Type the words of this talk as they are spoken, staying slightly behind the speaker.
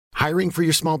Hiring for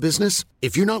your small business?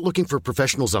 If you're not looking for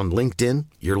professionals on LinkedIn,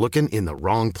 you're looking in the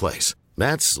wrong place.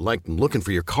 That's like looking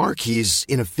for your car keys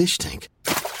in a fish tank.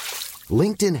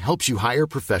 LinkedIn helps you hire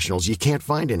professionals you can't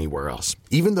find anywhere else,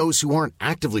 even those who aren't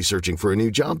actively searching for a new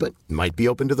job but might be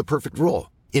open to the perfect role.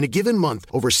 In a given month,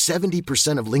 over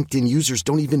 70% of LinkedIn users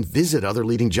don't even visit other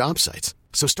leading job sites.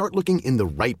 So start looking in the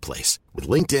right place. With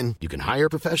LinkedIn, you can hire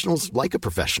professionals like a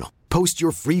professional. Post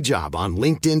your free job on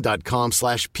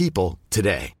linkedin.com/people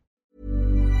today.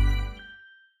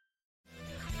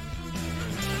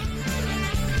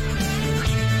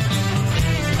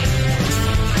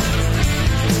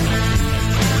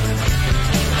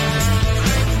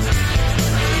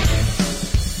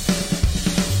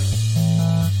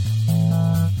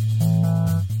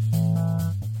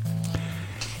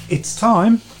 It's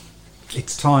time.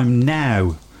 It's time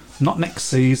now. Not next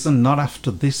season, not after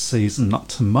this season, not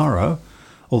tomorrow,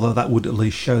 although that would at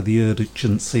least show the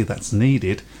urgency that's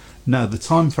needed. No, the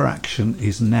time for action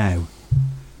is now.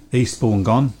 Eastbourne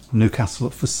gone, Newcastle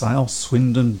up for sale,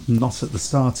 Swindon not at the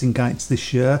starting gates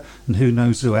this year, and who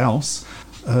knows who else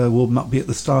will not be at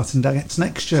the starting gates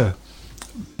next year.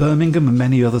 Birmingham and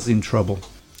many others in trouble.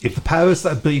 If the powers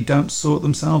that be don't sort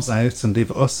themselves out, and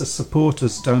if us as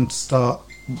supporters don't start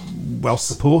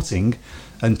supporting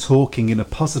and talking in a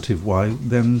positive way,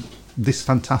 then this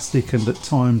fantastic and at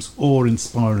times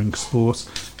awe-inspiring sport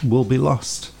will be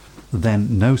lost.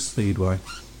 Then no Speedway.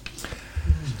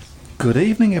 Good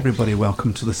evening, everybody.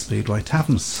 Welcome to the Speedway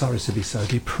Tavern. Sorry to be so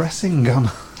depressing.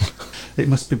 It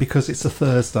must be because it's a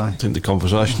Thursday. I think the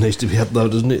conversation needs to be had though,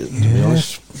 doesn't it? To be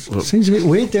honest. It seems a bit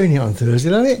weird doing it on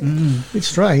Thursday, doesn't it? It's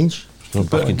strange. Not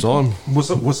back in time. Was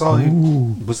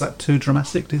that too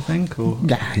dramatic, do you think? Or?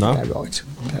 Nah, no? Right.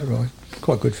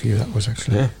 Quite good for you, that was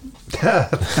actually. Yeah.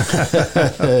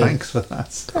 Thanks for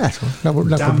that. That's all. No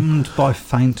Damned by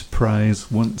faint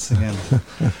praise once again.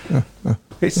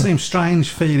 It seems strange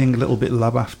feeling a little bit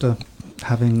low after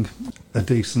having a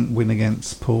decent win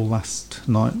against Paul last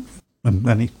night. And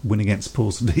any win against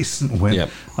Paul's a decent win. Yep.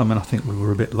 I mean, I think we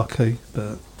were a bit lucky,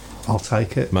 but I'll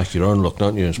take it. Make your own luck,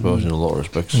 don't you, I suppose, in a lot of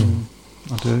respects.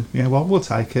 I do. Yeah, well, we'll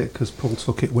take it because Paul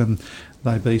took it when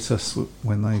they beat us,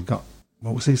 when they got,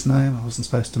 what was his name? I wasn't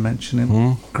supposed to mention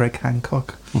him. Greg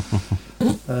Hancock.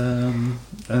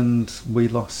 And we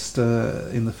lost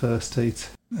in the first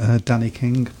heat, Danny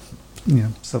King. Yeah,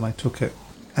 so they took it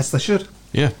as they should.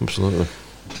 Yeah, absolutely.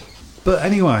 But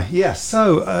anyway, yeah,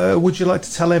 so would you like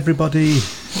to tell everybody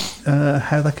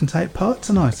how they can take part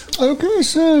tonight? Okay,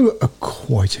 so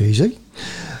quite easy.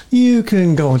 You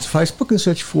can go onto Facebook and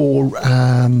search for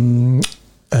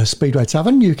Speedway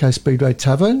Tavern, UK Speedway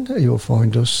Tavern. You'll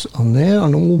find us on there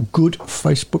on all good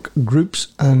Facebook groups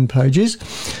and pages.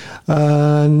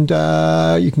 And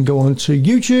you can go on to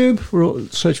YouTube,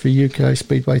 search for UK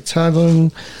Speedway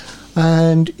Tavern.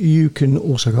 And you can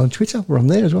also go on Twitter. We're on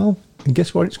there as well. And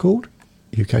guess what it's called?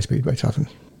 UK Speedway Tavern.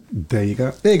 There you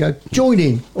go. There you go. Join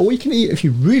in. Or you can, if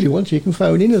you really want to, you can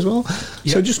phone in as well.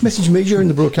 Yep. So just message me during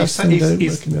the broadcast.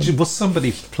 Will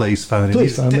somebody please phone in?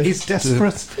 Please phone me. He's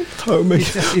desperate. Phone me.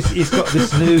 He's got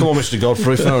this new... Come on, Mr.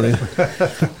 Godfrey, phone in.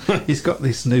 He's got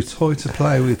this new toy to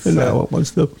play with. And no one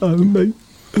wants to phone me.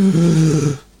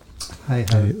 Hey,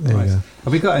 right.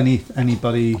 Have we got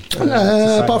anybody?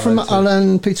 Apart from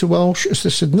Alan Peter Welsh, as I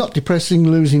said, not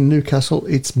depressing, losing Newcastle.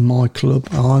 It's my club.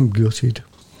 I'm gutted.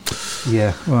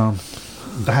 Yeah, well,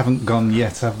 they haven't gone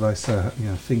yet, have they? So,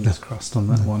 fingers crossed on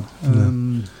that one.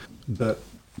 But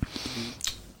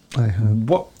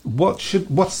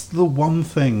what's the one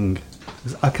thing?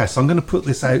 Okay, so I'm going to put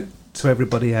this out to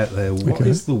everybody out there. What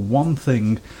is the one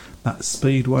thing that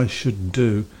Speedway should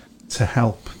do to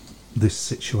help this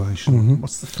situation?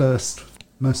 What's the first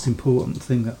most important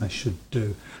thing that they should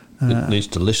do? It needs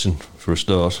to listen for a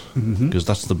start, because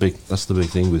that's the big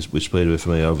thing with Speedway for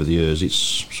me over the years. It's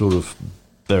sort of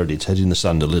buried its head in the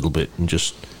sand a little bit and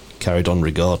just carried on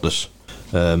regardless.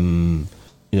 I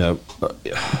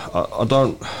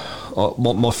don't.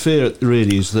 My fear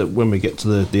really is that when we get to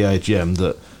the AGM,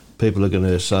 that people are going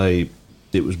to say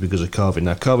it was because of COVID.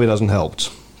 Now, COVID hasn't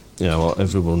helped.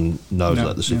 Everyone knows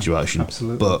about the situation,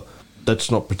 but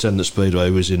let's not pretend that Speedway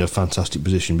was in a fantastic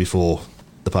position before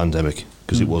the pandemic,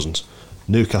 because it wasn't.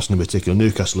 Newcastle in particular,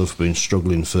 Newcastle have been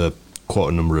struggling for quite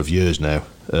a number of years now.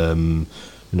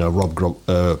 Rob Grant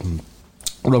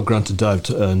and Dave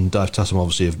Tatum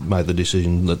obviously have made the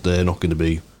decision that they're not going to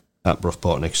be at Brough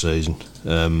Park next season.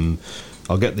 I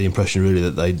get the impression really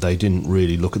that they didn't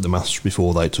really look at the maths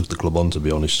before they took the club on, to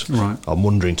be honest. Right. I'm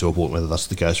wondering to a point whether that's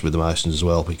the case with the Masons as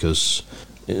well, because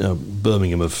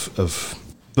Birmingham it's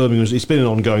been an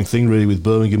ongoing thing really with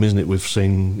Birmingham, isn't it? We've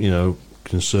seen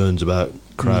concerns about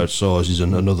crowd sizes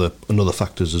and another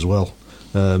factors as well.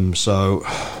 So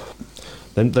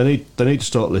then they need to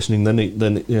start listening.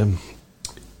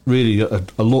 Really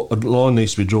a line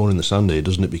needs to be drawn in the sand here,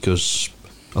 doesn't it? Because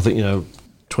I think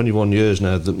 21 years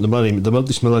now.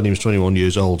 This millennium is 21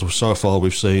 years old. So far,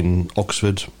 we've seen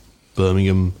Oxford,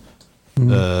 Birmingham,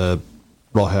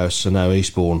 Rothouse, and now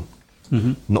Eastbourne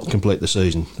not complete the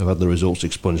season. They've had the results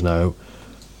expunged now.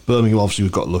 Birmingham, obviously,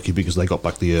 we've got lucky because they got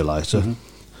back the year later.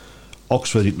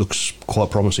 Oxford, it looks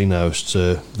quite promising now as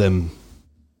to them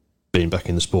being back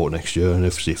in the sport next year, and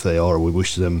if they are, we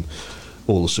wish them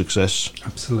all the success.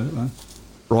 Absolutely.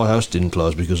 Rothouse didn't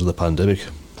close because of the pandemic,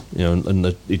 and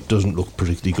it doesn't look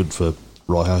particularly good for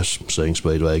Rothouse seeing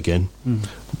Speedway again.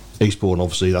 Eastbourne,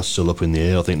 obviously, that's still up in the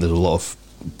air. I think there's a lot of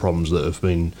problems that have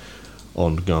been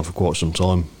ongoing for quite some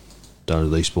time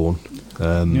down at Eastbourne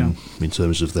in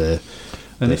terms of their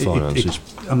finances.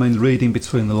 Reading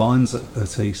between the lines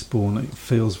at Eastbourne, it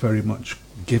feels very much,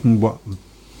 given what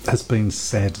has been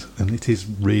said, and it is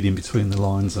reading between the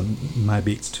lines, and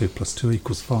maybe it's 2 + 2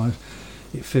 = 5.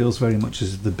 It feels very much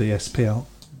as if the BSPL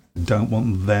don't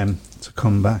want them to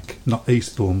come back, not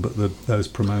Eastbourne, but those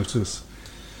promoters.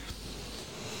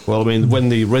 Well, when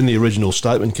the original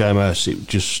statement came out, it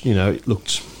just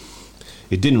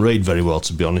it didn't read very well,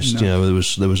 to be honest. No. There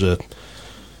was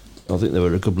I think there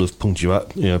were a couple of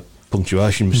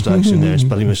punctuation mistakes in there,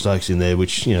 spelling mistakes in there,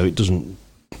 which it doesn't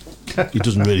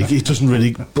really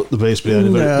put the BSPL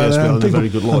in a very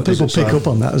good light. People pick up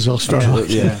on that as well straight away.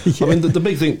 Yeah. The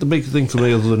big thing for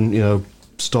me, other than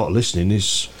start listening,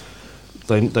 is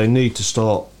they need to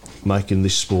start making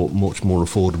this sport much more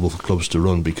affordable for clubs to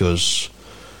run, because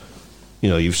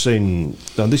you've seen,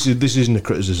 now this isn't a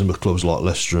criticism of clubs like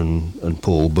Leicester and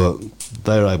Poole, but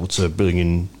they're able to bring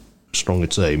in stronger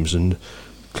teams, and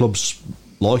clubs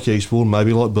like Eastbourne,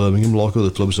 maybe like Birmingham, like other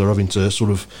clubs, are having to sort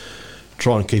of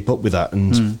try and keep up with that,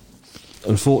 and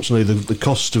unfortunately the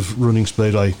cost of running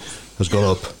Speedway has gone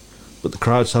up, but the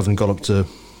crowds haven't gone up to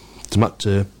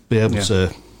be able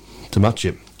to match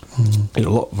it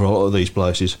for a lot of these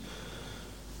places,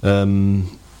 and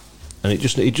it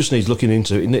just needs looking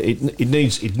into.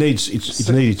 It's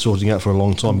needed sorting out for a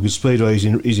long time, because Speedway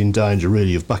is in danger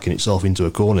really of backing itself into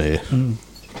a corner here.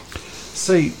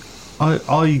 See,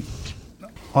 I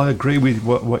agree with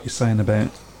what you're saying about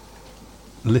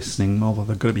listening, although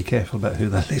they've got to be careful about who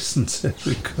they listen to,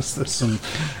 because there's some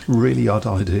really odd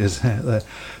ideas out there.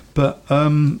 But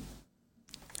the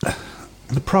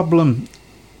problem,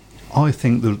 I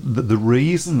think, the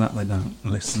reason that they don't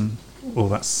listen, or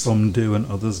that some do and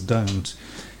others don't,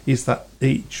 is that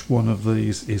each one of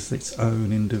these is its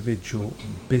own individual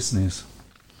business.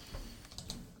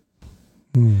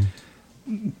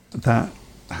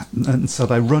 And so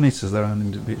they run it as their own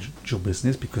individual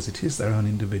business, because it is their own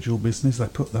individual business. They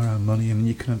put their own money in, and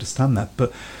you can understand that.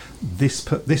 But this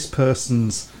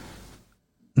person's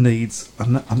needs are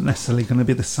not necessarily going to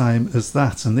be the same as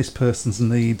that, and this person's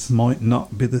needs might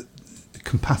not be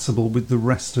compatible with the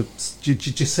rest of. Do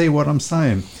you see what I'm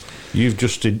saying? You've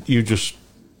just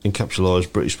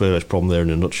encapsulated British Speedway's problem there in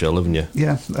a nutshell, haven't you?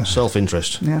 Yeah.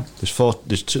 Self-interest. Yeah.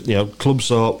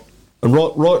 Clubs are. And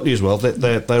rightly as well,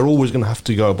 they're always going to have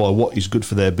to go by what is good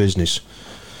for their business.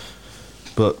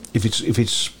 But if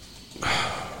it's,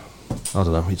 I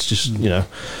don't know. It's just I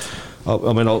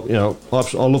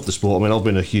love the sport. I've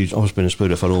been a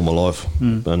Speedway fan all my life,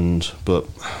 but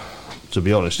to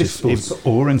be honest, this sport's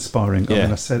awe-inspiring.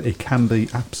 Yeah. I said it can be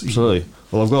absolutely.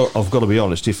 Well, I've got to be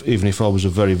honest. Even if I was a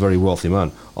very, very wealthy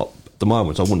man, at the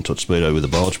moment I wouldn't touch Speedo with a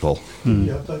barge pole.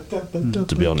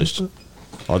 To be honest.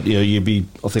 I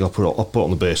think I put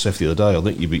on the BSF the other day. I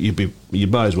think you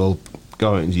may as well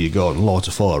go out into your garden, light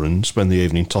a fire, and spend the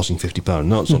evening tossing £50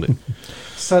 notes on it.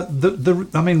 So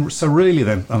really,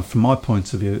 then, from my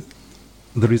point of view,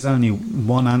 there is only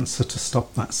one answer to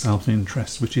stop that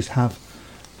self-interest, which is have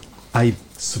a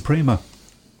Supremo,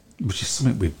 which is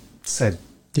something we've said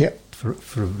for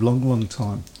a long, long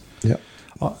time.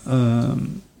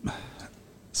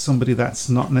 Somebody that's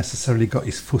not necessarily got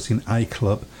his foot in a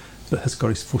club, but has got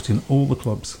his foot in all the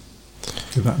clubs,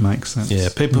 if that makes sense. Yeah,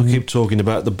 people keep talking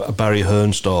about the Barry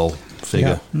Hearn style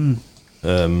figure.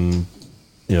 Bernie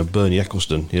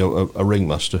Eccleston, a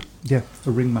ringmaster. Yeah,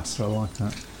 a ringmaster, I like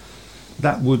that.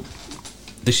 That would.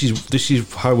 This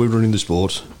is how we're running the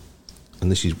sport, and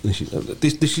this is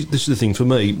the thing for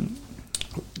me.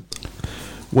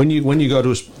 When you go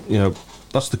to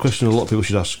that's the question a lot of people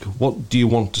should ask. What do you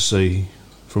want to see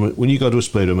when you go to a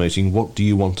Speedo meeting? What do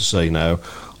you want to see now?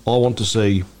 I want to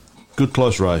see good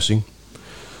close racing.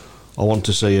 I want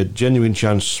to see a genuine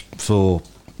chance for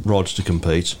rods to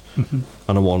compete, and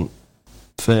I want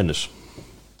fairness.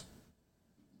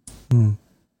 And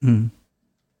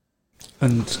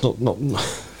It's not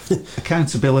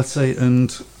accountability and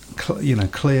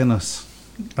clearness.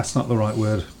 That's not the right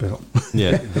word, Bill.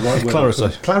 yeah. The right word. Clarity.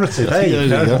 Clarity. There you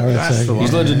go. Clarity. That's the one.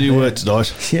 He's learned a new word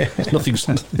tonight. Yeah. Nothing's.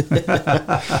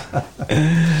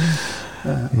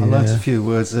 I learnt a few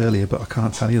words earlier, but I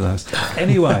can't tell you those.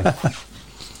 Anyway,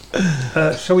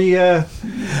 shall we? Let's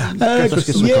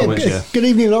get some comments, yeah. Good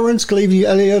evening, Lawrence. Good evening,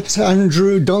 Elliot,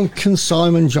 Andrew, Duncan,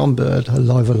 Simon, John Bird.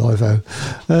 Alive.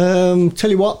 Tell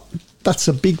you what, that's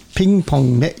a big ping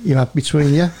pong net you have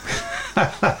between you.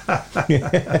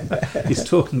 He's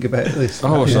talking about this.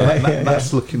 Oh, sorry.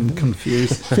 That's looking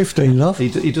confused. 15, love.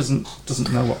 He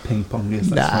doesn't know what ping pong is.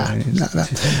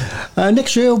 That's Nah.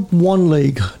 Next year, one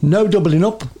league, no doubling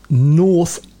up,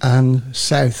 north and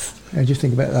south. How do you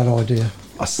think about that idea?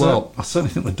 I certainly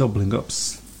think the doubling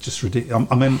up's just ridiculous.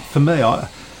 I mean, for me, I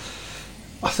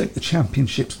think the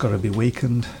championship's got to be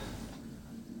weakened.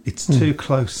 It's too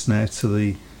close now to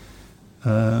the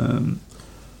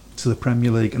Premier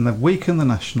League, and they've weakened the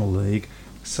National League.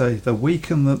 So they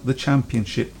weaken the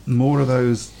Championship. More of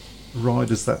those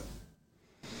riders that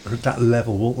are at that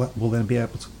level will then be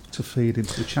able to feed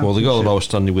into the Championship. Well, the guy that I was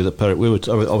standing with at Perry, I was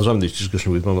having this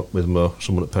discussion with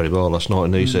someone at Perry Bar last night,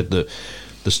 and he said that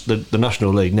the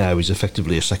National League now is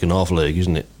effectively a second half league,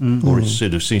 isn't it? Or it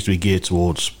sort of seems to be geared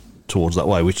towards that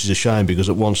way, which is a shame, because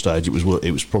at one stage it was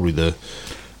probably the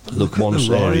one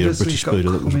area of British speed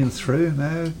coming through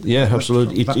now. Yeah,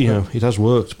 absolutely. It has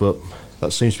worked, but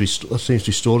that seems to be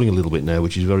stalling a little bit now,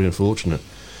 which is very unfortunate.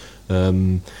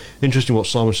 Interesting what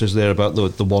Simon says there about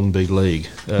the one big league.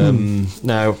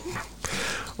 Now,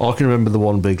 I can remember the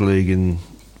one big league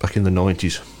back in the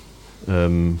 90s.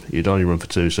 It only run for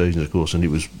 2 seasons, of course, and it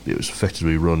was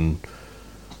effectively run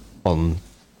on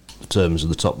the terms of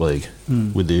the top league,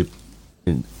 with the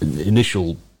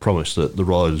initial promise that the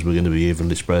riders were going to be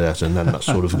evenly spread out, and then that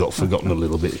sort of got forgotten a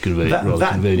little bit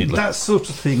conveniently. That sort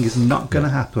of thing is not going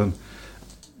to happen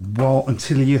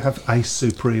until you have a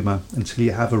Suprema, until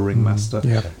you have a ringmaster,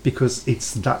 because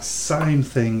it's that same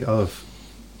thing of,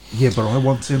 but I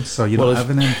want him, so you're not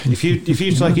having him. If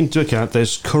you take into account,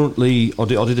 there's currently, I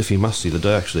did a few maths the other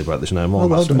day actually about this now.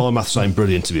 My maths ain't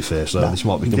brilliant, to be fair, so this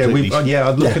might be completely.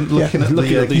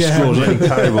 Looking at these scores,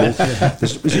 terrible.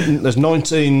 There's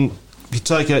 19. If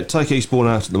you take Eastbourne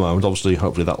out at the moment,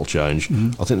 hopefully that'll change.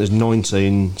 I think there's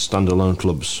 19 standalone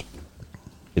clubs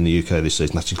in the UK this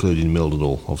season. That's including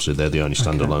Mildenhall. Obviously, they're the only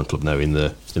standalone club now in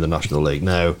the National League.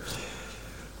 Now,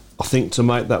 I think to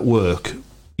make that work,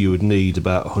 you would need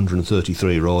about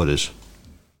 133 riders.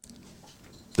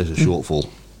 There's a shortfall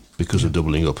because of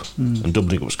doubling up, and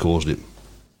doubling up's caused it.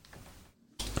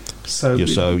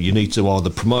 So you need to either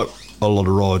promote a lot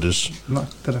of riders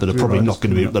that are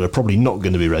probably not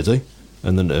going to be ready,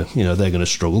 and then they're going to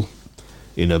struggle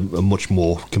in a much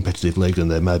more competitive league than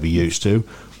they may be used to,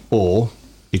 or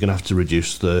you're going to have to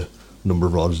reduce the number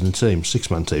of riders in the team,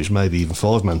 6-man teams, maybe even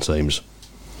 5-man teams.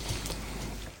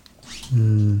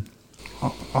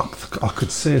 I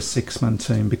could see a 6-man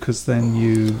team, because then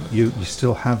you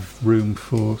still have room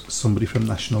for somebody from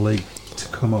National League to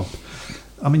come up.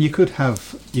 I mean, you could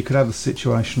have a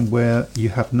situation where you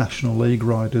have National League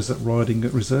riders riding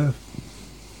at reserve.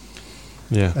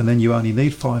 Yeah. And then you only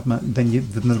need 5-man. Then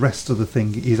the rest of the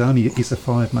thing is a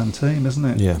 5-man team, isn't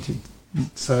it? Yeah.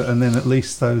 So, and then at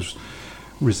least those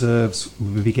reserves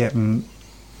will be getting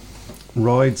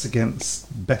rides against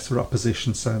better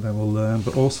opposition, so they will learn,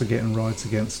 but also getting rides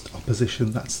against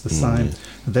opposition that's the same.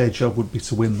 Their job would be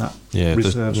to win that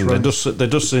reserves race. There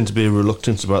does seem to be a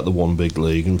reluctance about the one big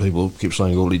league, and people keep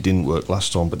saying, it didn't work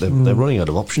last time, but they're running out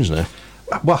of options now.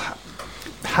 Well,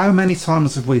 how many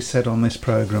times have we said on this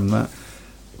programme that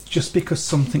just because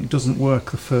something doesn't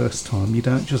work the first time, you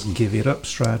don't just give it up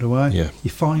straight away. Yeah. You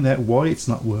find out why it's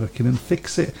not working and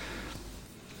fix it.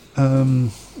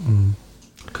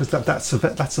 Because that's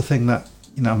a thing that,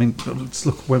 I mean, let's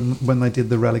look when they did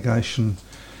the relegation,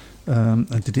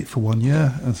 they did it for 1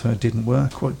 year, and so it didn't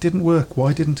work. Well, it didn't work.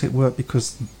 Why didn't it work?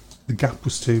 Because the gap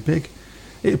was too big.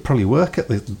 It'd probably work at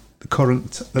the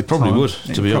current. It probably would,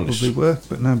 to be honest. It probably work,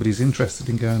 but nobody's interested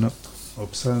in going up,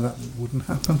 so that wouldn't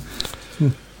happen.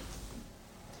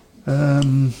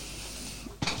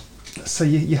 So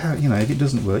you have, if it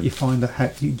doesn't work, you find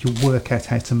out you work out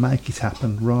how to make it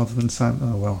happen, rather than saying,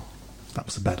 "Oh well, that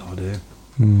was a bad idea."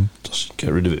 Just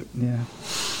get rid of it. Yeah.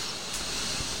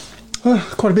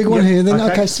 Quite a big one here then.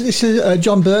 Okay, so this is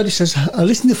John Bird. He says,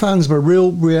 listen to fans of a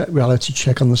real reality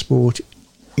check on the sport.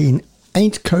 Ain't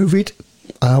COVID,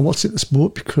 what's it the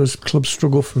sport? Because clubs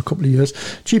struggle for a couple of years.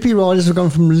 GP riders have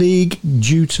gone from league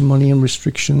due to money and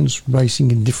restrictions, racing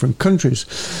in different countries.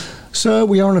 So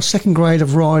we are on a second grade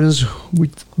of riders.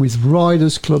 With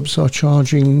riders, clubs are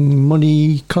charging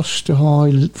money cost too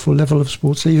high for level of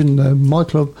sports. Even my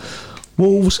club,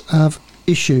 Wolves, have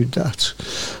issued that.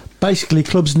 Basically,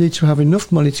 clubs need to have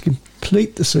enough money to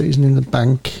complete the season in the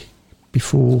bank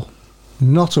before,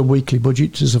 not a weekly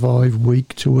budget to survive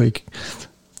week to week.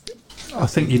 I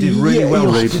think you did really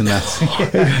well reading that.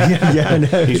 I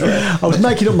know. I was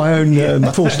making up my own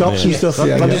full stops and stuff.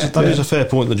 That is a fair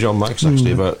point that John makes,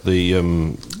 actually, about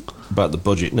the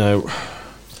budget. Now,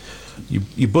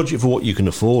 you budget for what you can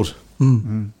afford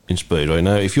in Speedway.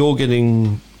 Now, if you're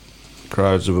getting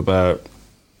crowds of about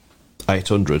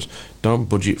 800, don't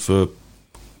budget for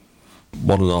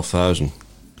 1,500,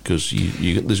 because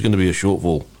there's going to be a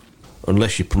shortfall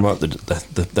unless you promote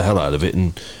the hell out of it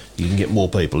and you can get more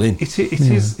people in. It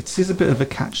is a bit of a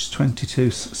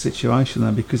catch-22 situation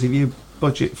though, because if you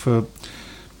budget for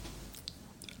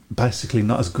basically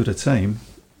not as good a team,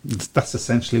 that's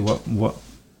essentially what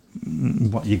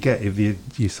you get. If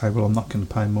you say, well, I'm not going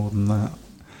to pay more than that,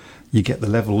 you get the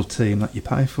level of team that you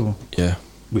pay for. Yeah,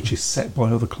 which is set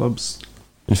by other clubs.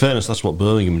 In fairness, that's what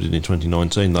Birmingham did in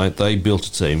 2019. They built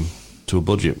a team to a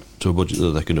budget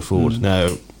that they can afford.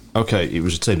 Now, okay, it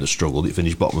was a team that struggled. It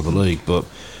finished bottom of the league, but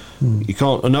you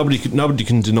can't. And nobody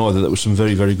can deny that there was some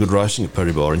very, very good racing at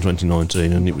Perry Bar in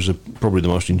 2019, and it was probably the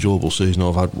most enjoyable season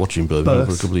I've had watching Birmingham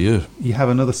for a couple of years. You have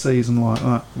another season like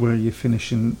that where you're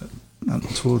finishing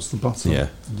towards the bottom. Yeah.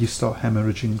 You start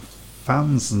hemorrhaging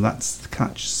fans, and that's the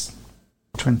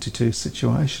catch-22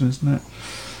 situation, isn't it?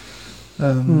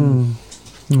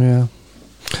 Yeah.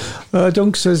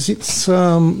 Dunk says it's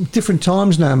different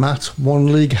times now, Matt.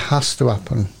 One league has to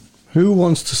happen. Who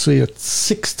wants to see a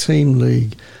 6-team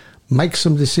league? Make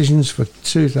some decisions for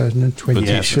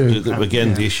 2022. But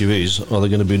again, the issue is, are there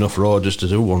going to be enough riders to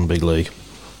do one big league?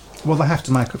 Well, they have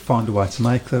to find a way to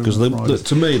make them. Because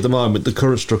to me, at the moment, the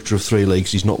current structure of 3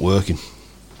 leagues is not working.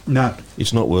 No.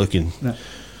 It's not working. No.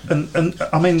 And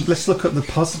I mean, let's look at the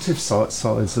positive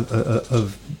sides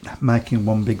of making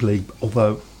one big league,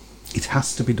 although it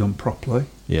has to be done properly.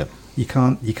 Yeah. You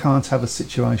can't have a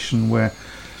situation where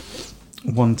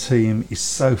one team is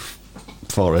so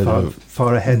far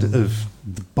ahead of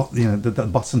the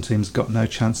bottom team's got no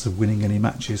chance of winning any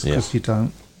matches because you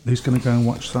don't. Who's going to go and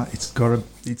watch that? It's got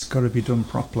to be done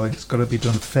properly. It's got to be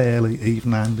done fairly,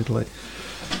 even-handedly.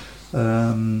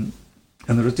 And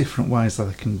there are different ways that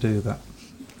they can do that.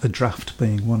 The draft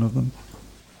being one of them.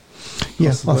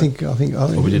 Yeah, I think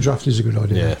the draft is a good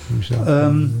idea.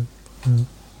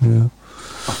 Yeah.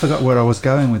 I forgot where I was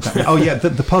going with that. Oh yeah,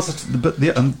 the positive, but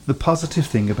the positive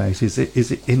thing about it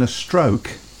is it in a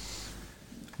stroke.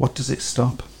 What does it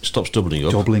stop? It stops doubling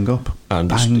up,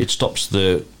 and it stops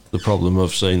the problem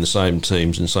of seeing the same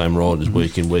teams and same riders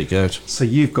week in, week out. So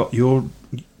you've got your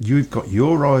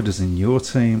riders in your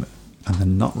team, and they're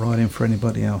not riding for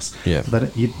anybody else. Yeah.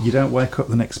 You don't wake up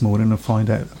the next morning and find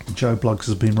out Joe Bloggs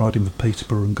has been riding for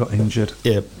Peterborough and got injured.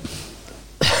 Yeah.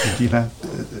 You know.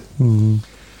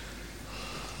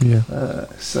 Yeah.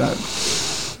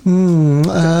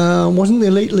 Wasn't the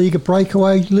Elite League a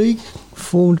breakaway league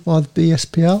formed by the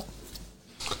BSPL?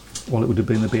 Well, it would have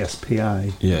been the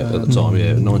BSPA. Yeah, at the time,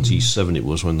 yeah, 97 it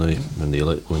was when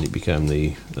it became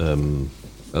the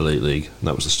Elite League. And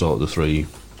that was the start of the three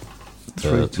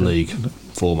league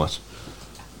format.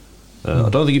 I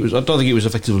don't think it was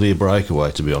effectively a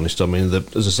breakaway, to be honest. I mean,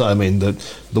 as I say, I mean the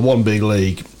one big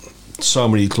league. So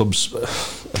many clubs,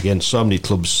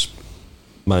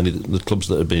 mainly the clubs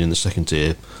that had been in the second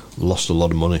tier, lost a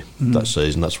lot of money that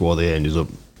season. That's why they ended up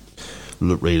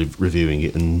reviewing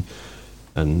it and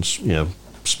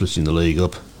splitting the league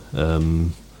up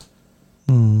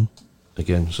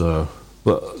again. So,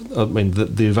 but I mean,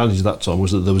 the advantage of that time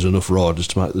was that there was enough riders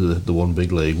to make the one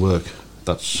big league work.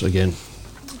 That's again,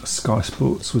 Sky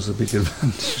Sports was a big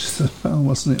advantage,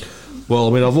 wasn't it? Well, I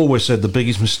mean, I've always said the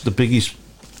biggest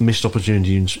missed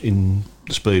opportunity in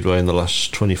the Speedway in the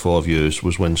last 25 years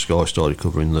was when Sky started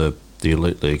covering the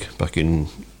Elite League back in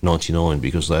 '99,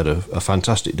 because they had a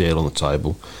fantastic deal on the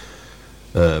table.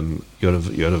 You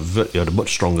had a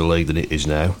much stronger league than it is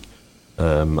now.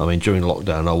 I mean, during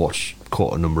lockdown, I watched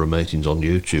quite a number of meetings on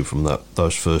YouTube from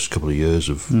those first couple of years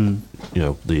of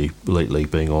the Elite League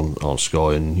being on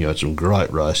Sky, and you had some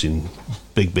great racing,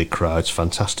 big crowds,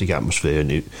 fantastic atmosphere,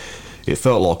 and it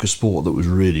felt like a sport that was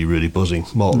really, really buzzing.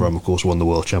 Mark Rome, of course, won the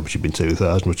World Championship in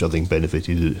 2000, which I think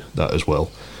benefited that as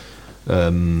well.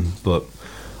 But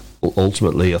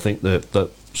ultimately, I think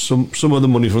that some of the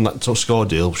money from that Sky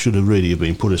deal should have really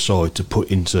been put aside to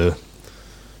put into,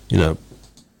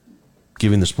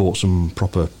 giving the sport some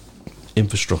proper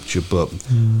infrastructure. But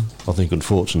I think,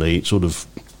 unfortunately, it sort of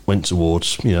went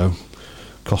towards,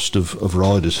 cost of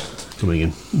riders coming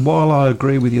in. While I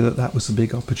agree with you that was a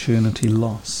big opportunity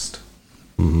lost,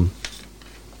 I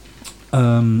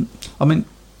mean,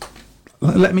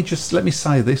 let me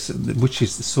say this, which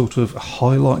is sort of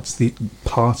highlights the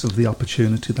part of the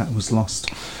opportunity that was lost.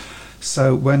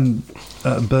 So when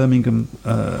Birmingham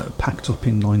packed up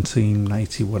in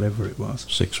 1980, whatever it was,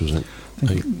 6 was it?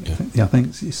 I think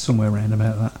it's somewhere around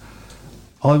about that.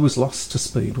 I was lost to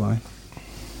Speedway.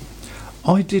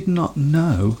 I did not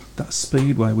know that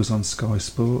Speedway was on Sky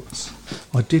Sports.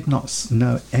 I did not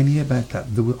know any about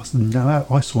that. There was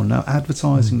I saw no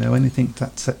advertising, no anything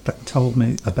that told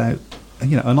me about,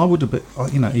 and I would have been,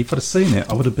 if I'd have seen it,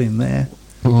 I would have been there.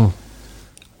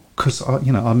 Because,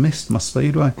 I missed my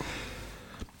Speedway.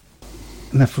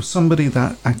 Now, for somebody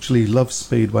that actually loves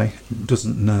Speedway,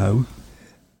 doesn't know,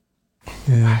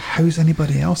 how's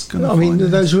anybody else going to find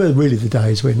those were really the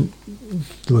days when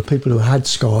there were people who had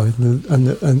Sky and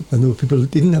there were people who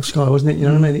didn't have Sky, wasn't it? You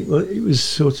know what I mean? It was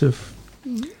sort of...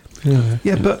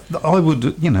 Yeah, but I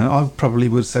would, I probably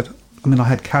would have said... I mean, I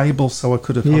had cable, so I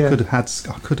could have had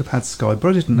Sky, but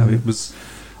I didn't know it was...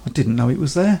 I didn't know it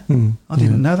was there. I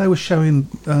didn't know they were showing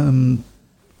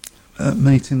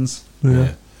meetings.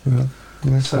 But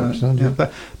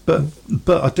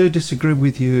I do disagree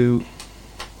with you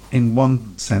in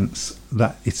one sense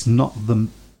that it's not the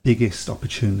biggest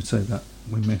opportunity that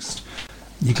we missed.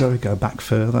 You got to go back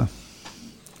further.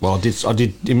 Well, I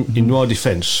did. In my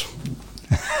defence.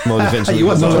 You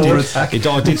wasn't under attack.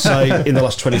 I did say in the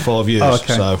last 25 years. Oh,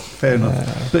 okay. So fair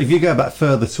enough. But if you go back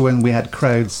further to when we had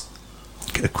crowds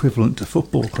equivalent to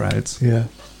football crowds, in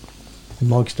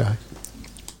Mike's day,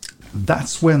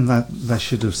 that's when they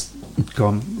should have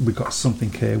gone, we've got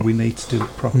something here, we need to do it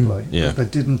properly. Yeah. They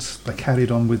didn't. They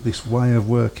carried on with this way of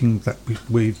working that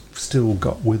we've still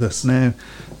got with us now,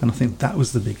 and I think that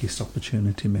was the biggest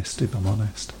opportunity missed, if I'm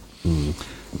honest.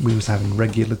 We was having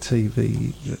regular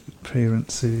TV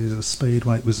appearances.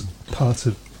 Speedway, it was part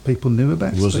of people knew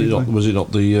about. Was Speedway. Was it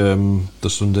not the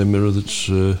Sunday Mirror that's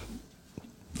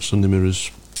Sunday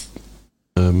Mirror's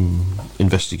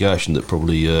investigation that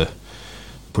probably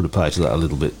put a pay to that a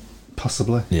little bit?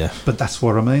 Possibly, yeah. But that's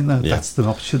what I mean, though. Yeah. That's the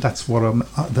option. That's what I'm.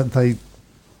 That they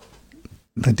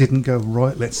didn't go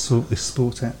right. Let's sort this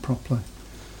sport out properly.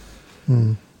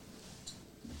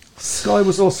 Sky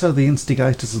was also the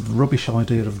instigators of the rubbish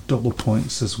idea of double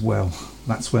points as well.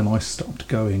 That's when I stopped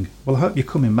going. Well, I hope you're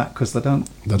coming back because they don't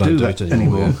do that it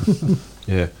anymore.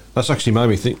 Yeah, that's actually made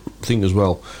me think as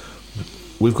well.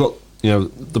 We've got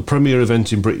the premier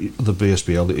event in the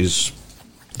BSBL is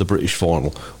the British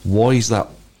final. Why is that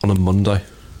on a Monday?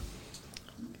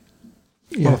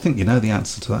 Well, I think you know the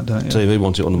answer to that, don't you? TV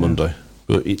want it on a Monday,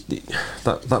 but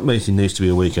that meeting needs to be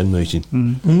a weekend meeting.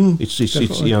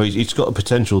 It's got a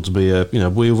potential to be a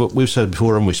we've said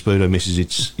before, and we Speedo misses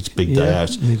its big day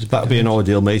out. That'd be an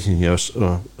ideal meeting.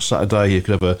 Saturday you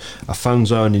could have a fan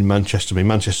zone in Manchester. I mean,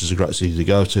 Manchester's a great city to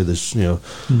go to. There's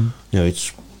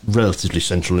it's relatively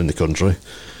central in the country.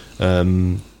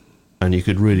 And you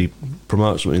could really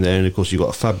promote something there. And of course, you've got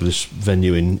a fabulous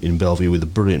venue in Bellevue with a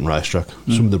brilliant racetrack.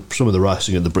 Some of the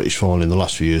racing at the British final in the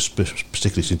last few years,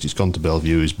 particularly since it's gone to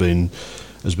Bellevue, has been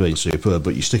superb.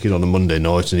 But you stick it on a Monday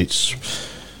night, and it's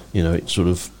it sort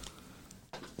of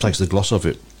takes the gloss off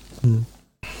it.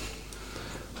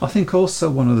 I think also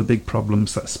one of the big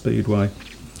problems that Speedway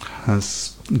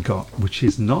has got, which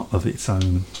is not of its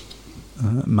own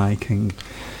making,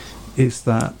 is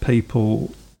that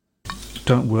people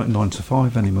don't work 9 to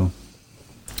 5 anymore.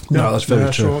 No, that's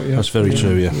very true. Right, yeah. That's very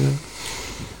true.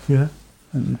 Yeah.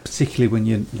 And particularly when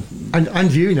you and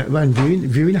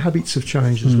viewing habits have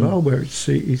changed as well, where it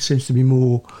seems to be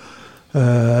more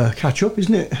catch up,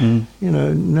 isn't it?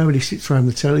 Nobody sits around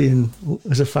the telly and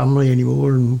as a family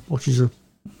anymore and watches a.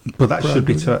 But that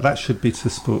should be to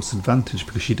sports advantage,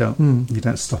 because you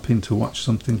don't stop in to watch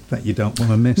something that you don't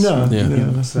want to miss. No,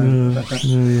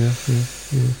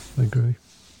 I agree.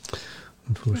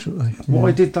 Unfortunately.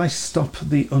 Why did they stop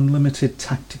the unlimited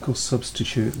tactical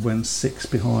substitute when 6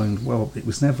 behind? Well, it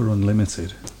was never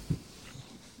unlimited.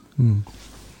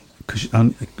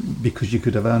 Because you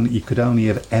could only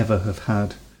have ever have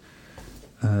had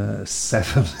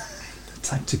 7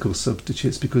 tactical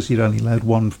substitutes, because you're only allowed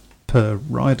 1 per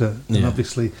rider. And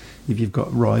obviously, if you've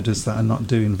got riders that are not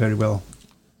doing very well,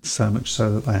 so much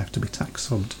so that they have to be tax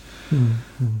subbed.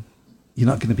 You're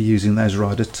not going to be using those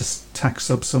riders to tax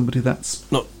sub somebody that's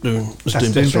not doing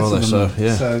better, are they? So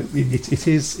yeah. So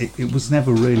it was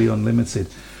never really unlimited.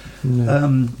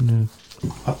 No.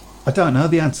 I don't know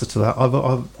the answer to that.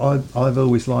 I've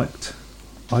always liked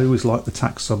the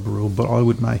tax sub rule, but I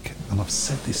would make, and I've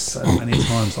said this so many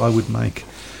times, I would make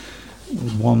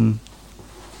one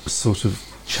sort of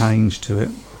change to it.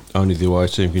 Only the away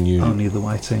team can use it. Only the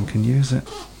away team can use it.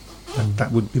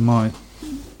 That would be my...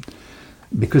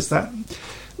 Because that...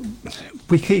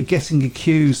 We keep getting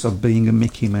accused of being a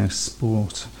Mickey Mouse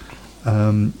sport,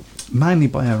 mainly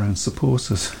by our own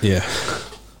supporters. Yeah.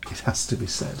 It has to be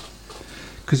said.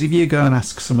 Because if you go and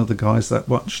ask some of the guys that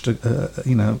watched,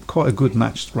 quite a good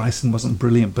match, racing wasn't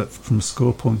brilliant, but from a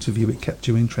score point of view, it kept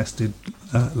you interested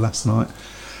last night.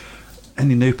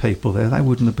 Any new people there, they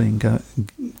wouldn't have been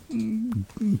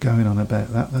going on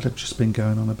about that. They'd have just been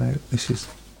going on about,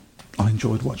 I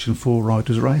enjoyed watching 4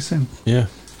 riders racing. Yeah.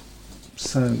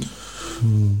 So...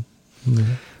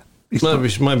 Maybe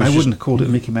I wouldn't have called it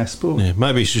Mickey Mouse sport. Yeah,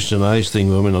 maybe it's just an age thing.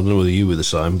 I mean, I don't know whether you were the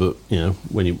same, but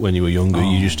when you were younger,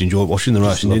 you just enjoyed watching the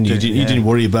racing, didn't you? You didn't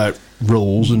worry about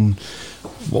rules and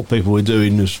what people were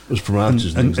doing as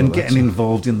promoters and getting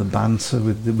involved in the banter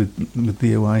with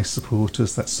the away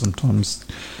supporters that sometimes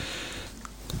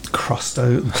crossed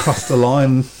the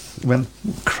line when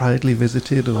Cradley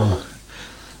visited, or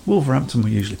Wolverhampton were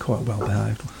usually quite well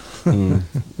behaved.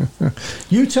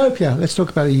 Utopia. Let's talk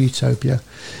about a utopia.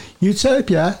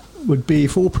 Utopia would be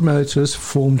if all promoters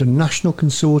formed a national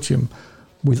consortium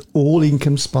with all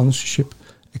income, sponsorship,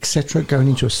 etc. going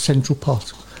into a central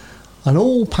pot, and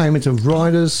all payment of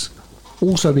riders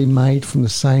also be made from the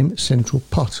same central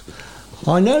pot.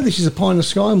 I know this is a pie in the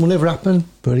sky and will never happen,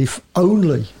 but if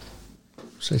only,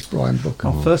 says Brian Buck.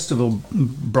 Oh, first of all,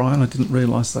 Brian, I didn't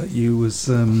realise that you was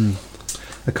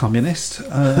a communist.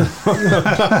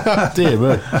 Dear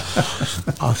me.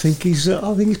 I think he's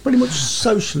pretty much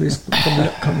socialist, but probably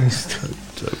not communist.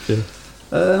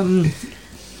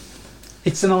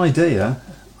 It's an idea.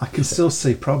 I can still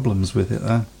see problems with it,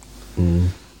 though.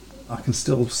 I can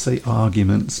still see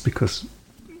arguments, because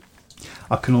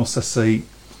I can also see.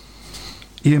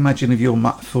 You imagine if you're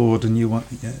Matt Ford and you want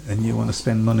to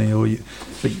spend money,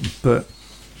 but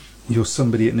you're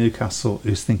somebody at Newcastle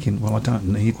who's thinking, well, I don't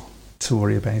need to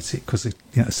worry about it, because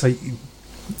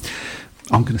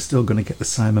I'm still going to get the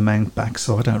same amount back,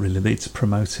 so I don't really need to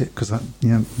promote it because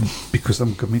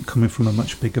I'm coming from a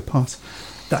much bigger pot.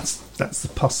 That's the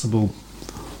possible.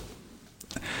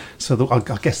 So I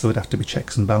guess there would have to be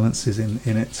checks and balances in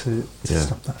it to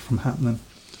stop that from happening.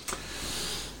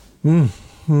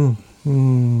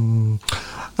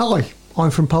 Hi,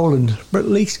 I'm from Poland,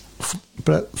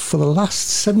 but for the last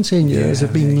 17 years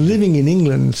I've been living in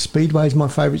England. Speedway is my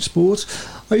favourite sport.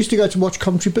 I used to go to watch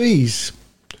Country Bees.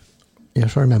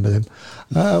 Yes, I remember them.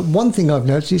 One thing I've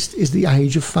noticed is the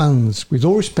age of fans. With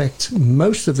all respect,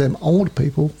 most of them old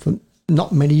people,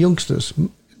 not many youngsters.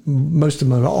 Most of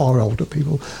them are older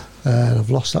people. I've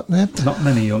lost that now. Not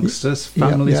many youngsters,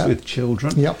 families with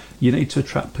children. Yep. You need to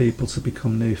attract people to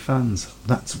become new fans.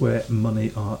 That's where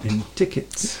money are in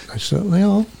tickets. They certainly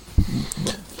are.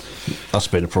 That's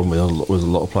been a problem with a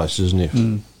lot of places, isn't it?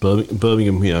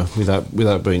 Birmingham,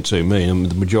 without being too mean, I mean,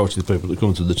 the majority of the people that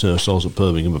come to the turnstiles at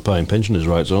Birmingham are paying pensioners'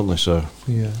 rates, aren't they? So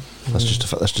that's just a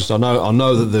fact. That's just I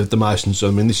know that the Masons.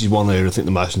 I mean, this is one area I think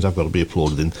the Masons have got to be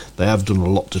applauded in. They have done a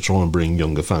lot to try and bring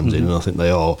younger fans in, and I think they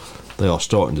are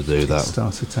starting to do that. It's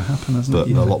started to happen, hasn't but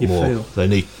it? But a lot more. They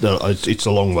need. It's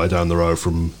a long way down the road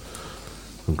from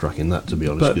cracking that, to be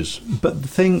honest. But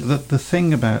the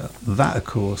thing about that, of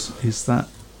course, is that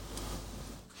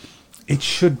it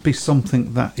should be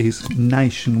something that is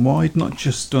nationwide, not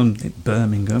just done at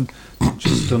Birmingham, not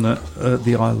just done at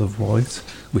the Isle of Wight,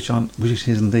 which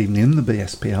isn't even in the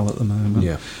BSPL at the moment.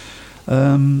 Yeah.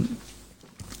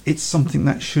 It's something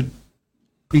that should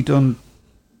be done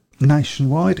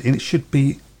nationwide, and it should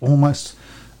be almost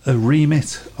a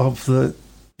remit of the.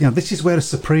 This is where a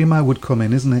Supremo would come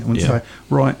in, isn't it? And say,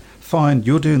 right, fine,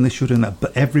 you're doing this, you're doing that,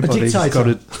 but everybody's got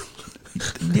to.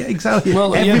 Yeah, exactly.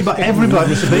 Well,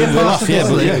 everybody to be a part of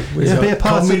this league. To be a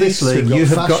part of this league, you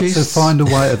have got to find a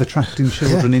way of attracting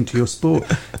children into your sport.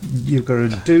 You've got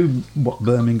to do what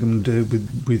Birmingham do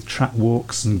with track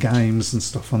walks and games and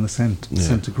stuff on the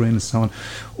centre green and so on.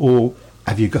 Or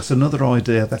have you got another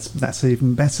idea that's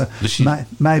even better?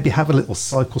 Maybe have a little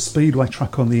cycle speedway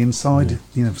track on the inside.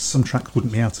 Some tracks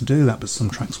wouldn't be able to do that, but some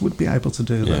tracks would be able to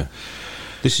do that.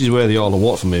 This is where the Isle of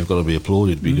Wight for me have got to be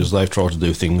applauded, because they've tried to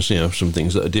do things, some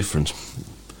things that are different.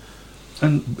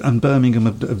 And Birmingham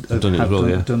have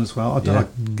done as well.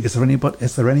 Is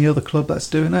there any other club that's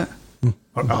doing it?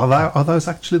 Are those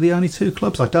actually the only two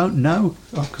clubs? I don't know,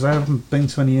 because I haven't been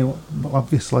to any.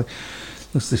 Obviously,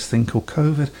 there's this thing called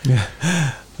COVID. Yeah.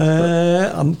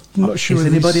 I'm not sure. Is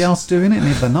anybody else doing it? And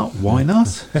if they're not, why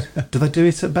not? Do they do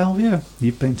it at Bellevue?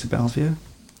 You've been to Bellevue?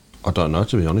 I don't know,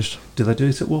 to be honest. Do they do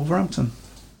it at Wolverhampton?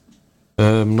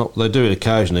 Not they do it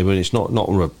occasionally, but it's not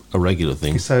a regular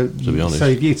thing. So, to be honest, so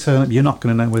if you turn up, you're not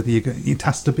going to know whether you go. It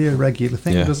has to be a regular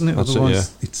thing, doesn't it?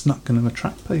 Otherwise, it's not going to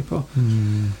attract people.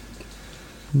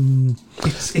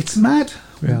 It's mad.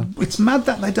 Yeah. It's mad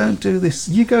that they don't do this.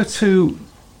 You go to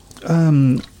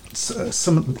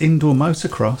some indoor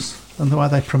motocross, and the way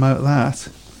they promote that,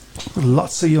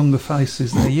 lots of younger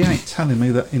faces there. You ain't telling me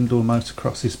that indoor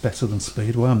motocross is better than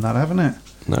Speedway. I'm not having it.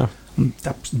 No. I'm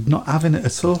not having it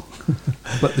at all.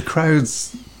 But the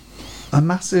crowds are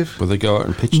massive. Well, they go out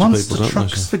and pitch Monster to people, don't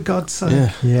trucks, they? for God's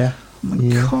sake. Yeah.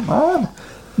 Come on.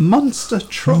 Monster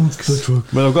trucks.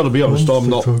 Well, I've got to be honest.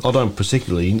 Monster truck. I don't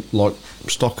particularly like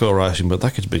stock car racing, but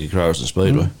that gets bigger crowds than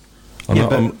Speedway.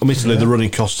 Admittedly, the running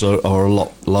costs are a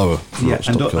lot lower. For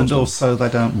stock cars, and also they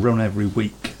don't run every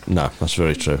week. No, that's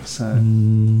very true. So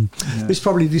This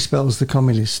probably dispels the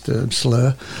communist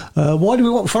slur. Why do we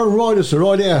want foreign riders to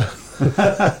ride here?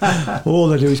 All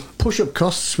they do is push up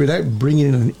costs without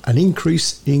bringing in an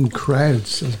increase in crowds,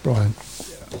 says Brian.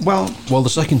 Well, the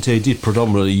second tier did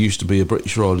predominantly used to be a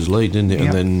British Riders League, didn't it? Yeah.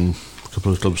 And then a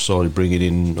couple of clubs started bringing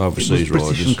in overseas British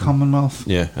riders. and Commonwealth.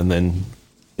 Yeah, and then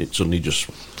it suddenly just...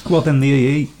 Well, then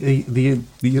the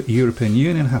European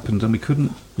Union happened, and we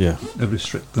couldn't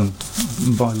restrict them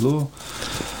by law.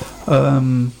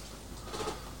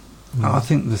 I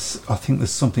think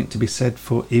there's something to be said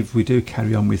for if we do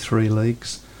carry on with 3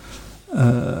 leagues.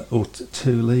 Or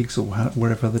 2 leagues, or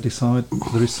wherever they decide,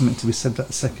 there is something to be said that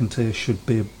the second tier should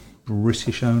be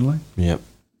British only. Yeah,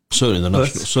 certainly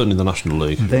the National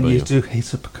League. Then you do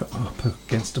hit up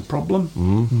against a problem.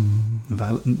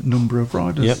 Number of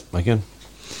riders. Yep, again.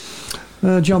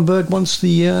 John Bird wants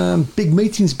the big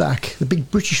meetings back, the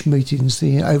big British meetings,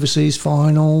 the overseas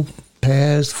final,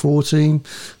 pairs, 14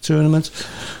 tournaments,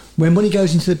 where money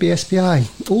goes into the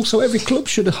BSPA. Also, every club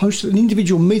should host an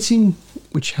individual meeting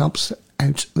which helps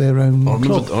out their own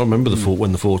club. I remember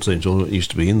when the 14 tournament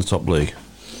used to be in the top league,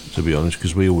 to be honest,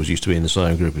 because we always used to be in the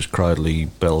same group as Cradley,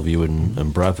 Bellevue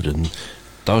and Bradford, and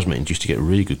those meetings used to get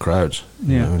really good crowds.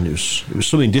 And it was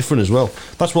something different as well.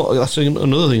 That's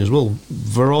another thing as well.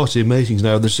 Variety of meetings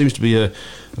now. There seems to be a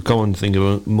common thing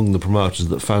among the promoters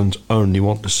that fans only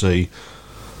want to see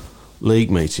league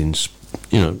meetings.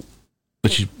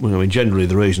 Which is, generally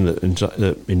the reason that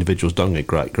individuals don't get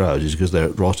great crowds is because they're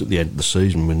right at the end of the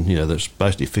season when, there's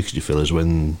basically fixture fillers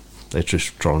when they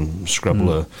just try and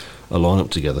scrabble a lineup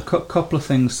together. Couple of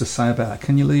things to say about it.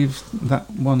 Can you leave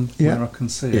that one where I can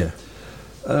see it?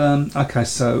 Okay,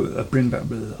 so bring back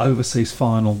the overseas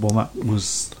final. Well, that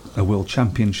was a World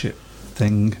Championship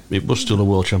thing. It was still a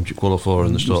World Championship qualifier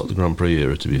in the start of the Grand Prix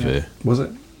era, to be fair. Was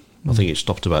it? I think it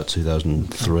stopped about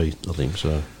 2003, I think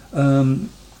so.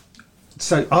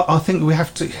 So I think we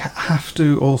have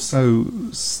to also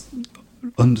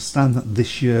understand that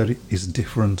this year is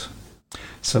different.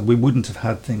 So we wouldn't have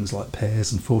had things like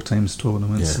pairs and 4 teams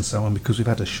tournaments and so on because we've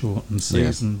had a shortened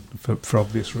season for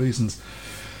obvious reasons.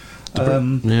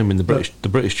 The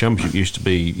British Championship used to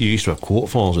be. You used to have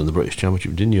quarterfinals in the British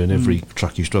Championship, didn't you? And every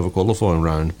track used to have a qualifying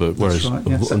round. But whereas,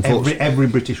 every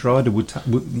British rider would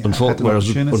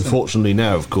unfortunately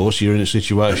now, of course, you're in a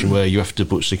situation where you have to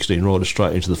put 16 riders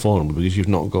straight into the final because you've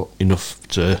not got enough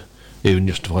to even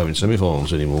justify having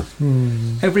semi-finals anymore.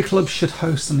 Every club should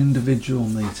host an individual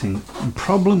meeting. The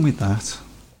problem with that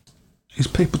is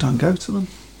people don't go to them.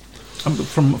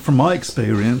 From my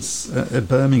experience at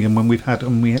Birmingham, when we've had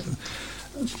open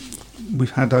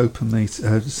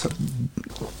meetings,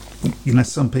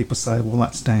 some people say, well,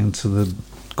 that's down to the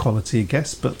quality of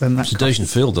guests, but then that's a decent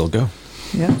field. They'll go.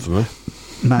 Yeah, for me,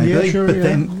 maybe.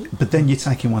 But then you're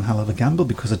taking one hell of a gamble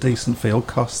because a decent field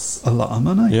costs a lot of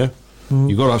money. Yeah.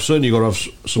 You've got to have some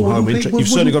home interest. You've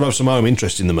certainly got to have some home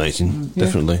interest in the meeting.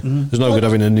 Definitely. There's no good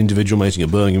having an individual meeting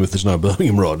at Birmingham if there's no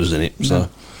Birmingham riders in it. So.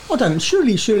 I don't.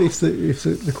 Surely, if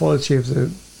the quality of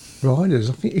the riders,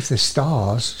 I think if they're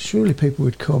stars, surely people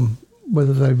would come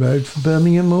whether they rode for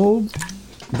Birmingham or.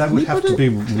 That would have to be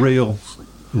real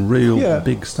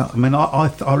big stuff. I mean,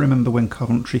 I remember when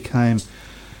Coventry came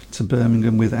to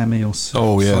Birmingham with Emil.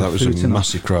 That was a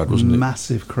massive crowd, wasn't it?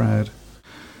 Massive crowd.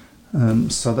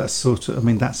 So that sort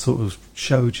of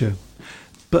showed you.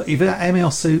 But if Emil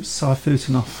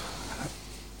Saifutinov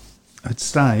had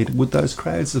stayed, would those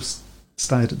crowds have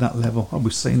stayed at that level? Oh,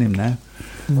 we've seen him now.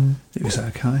 It was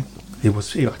okay. He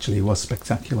actually was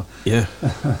spectacular. Yeah.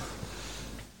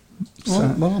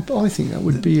 I think that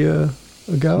would be a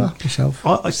go up yourself.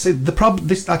 I see the problem.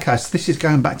 This is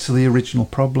going back to the original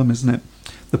problem, isn't it?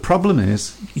 The problem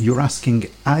is you're asking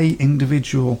a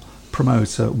individual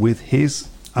promoter with his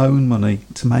own money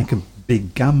to make a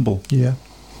big gamble. Yeah.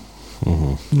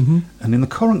 And in the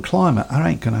current climate, that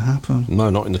ain't going to happen. No,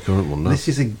 not in the current one, no. This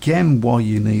is again why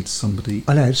you need somebody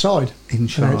An outside. in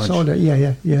charge.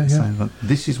 Yeah. Saying, like,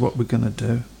 this is what we're going to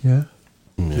do. Yeah.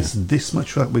 There's this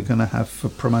much that we're going to have for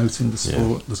promoting the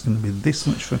sport. There's going to be this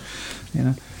much for, you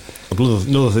know.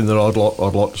 Another thing that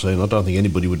I'd like to say, and I don't think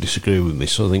anybody would disagree with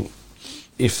this, I think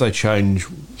if they change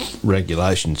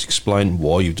regulations, explain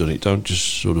why you've done it. Don't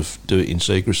just sort of do it in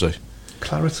secrecy.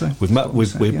 Clarity. We've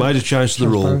made a change to the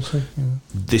rule. Yeah.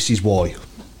 This is why.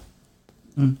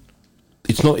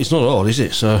 It's not hard, is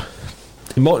it? So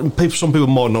some people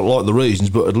might not like the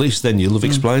reasons, but at least then you'll have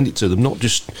explained it to them, not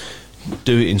just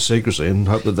do it in secrecy and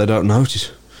hope that they don't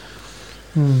notice.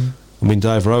 I mean,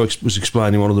 Dave Rowe was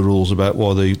explaining one of the rules about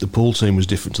why the pool team was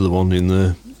different to the one in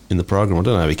the programme. I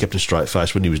don't know how he kept a straight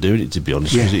face when he was doing it, to be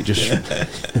honest. Was it just...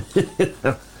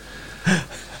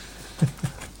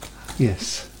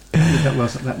 Yes.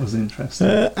 That was interesting.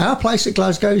 Our place at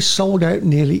Glasgow is sold out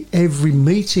nearly every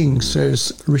meeting,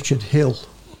 says Richard Hill.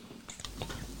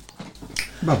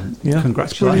 Well,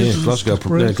 congratulations.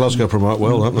 Yeah, Glasgow promote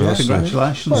well, don't they? Yeah,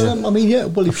 congratulations. Well, I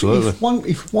mean, well,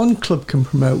 if one club can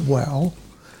promote well,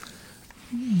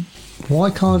 why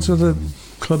can't other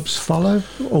clubs follow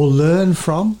or learn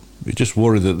from? We just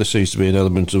worry that there seems to be an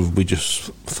element of we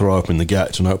just throw open the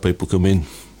gates and hope people come in.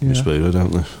 Speedway,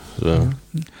 don't they? So.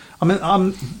 I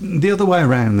mean, the other way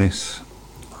around this,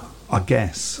 I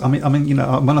guess. I mean, you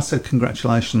know, when I said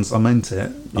congratulations, I meant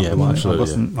it. Yeah, well,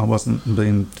 absolutely. I wasn't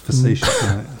being facetious.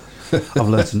 I've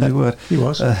learnt a new word. He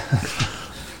was.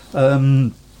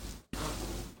 And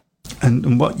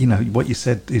what you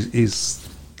said is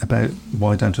about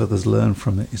why don't others learn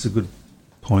from it is a good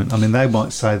point. I mean, they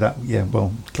might say that,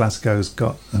 Glasgow's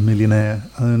got a millionaire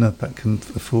owner that can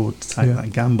afford to take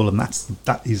that gamble, and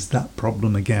that is that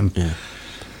problem again. Yeah.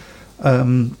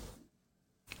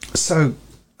 So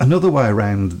another way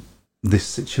around this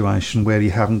situation where you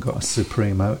haven't got a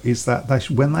supremo is that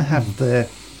when they have their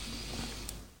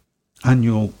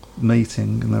annual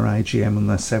meeting and their AGM, and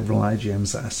there's several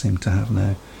AGMs that I seem to have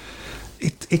now,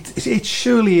 it's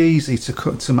surely easy to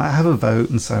have a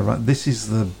vote and say, right, this is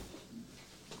the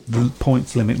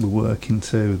points limit we're working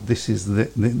to, this is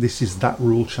that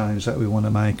rule change that we want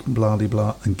to make, blah blah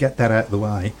blah, and get that out of the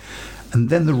way. And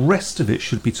then the rest of it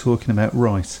should be talking about,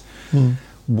 right,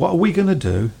 what are we going to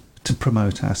do to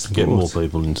promote our sport? Get more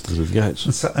people into the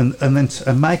gates. And then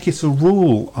make it a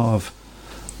rule of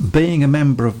being a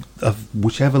member of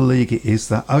whichever league it is,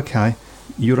 that, okay,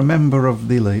 you're a member of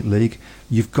the Elite League,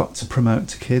 you've got to promote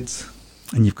to kids,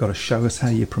 and you've got to show us how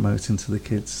you're promoting to the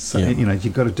kids. So,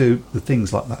 you've got to do the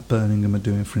things like that Birmingham are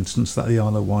doing, for instance, that the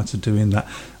Isle of Wight are doing, that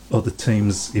other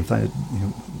teams, if they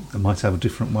might have a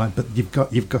different way, but you've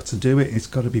got to do it. It's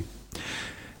got to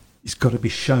be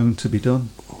shown to be done,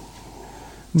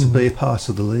 to be a part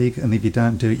of the league, and if you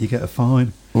don't do it, you get a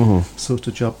fine, sort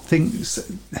of job.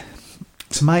 Things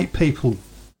to make people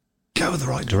go the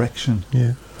right direction.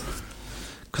 Yeah,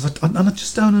 because I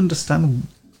just don't understand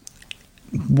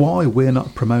why we're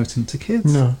not promoting to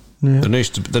kids. No. Yeah.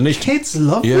 Kids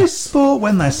love this sport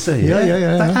when they see it.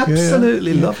 They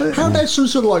absolutely love it. How about some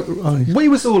sort of like... We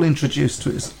was all introduced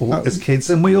to it as kids,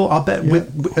 and we all, I bet,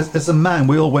 as a man,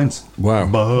 we all went,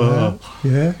 wow.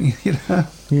 Yeah. You know?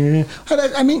 Yeah. How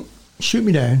about, I mean, shoot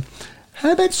me down.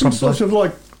 How about some sort of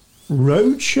like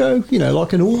road show?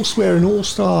 Like an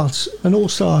all-star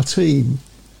team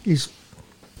is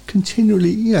continually,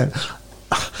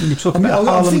 You're talking about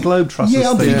Harlem Globetrotters.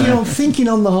 Yeah, I'm thinking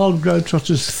on the Harlem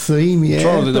Globetrotters theme.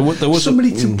 Yeah, there was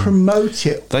somebody to promote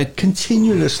it. They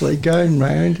continuously going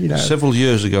round. Several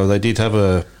years ago, they did have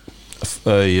a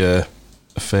fair,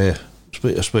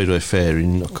 a Speedway fair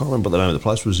in. I can't remember what the name of the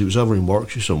place was. It was over in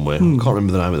Warwickshire somewhere. I can't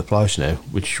remember the name of the place now.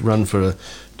 Which ran for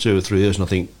 2 or 3 years, and I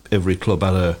think every club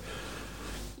had a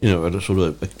sort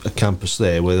of a campus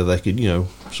there where they could,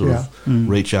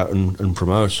 reach out and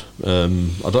promote. I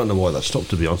don't know why that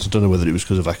stopped, to be honest. I don't know whether it was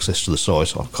because of access to the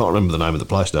site. I can't remember the name of the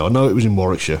place now. I know it was in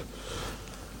Warwickshire.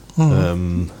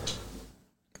 But,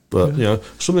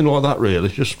 something like that, really.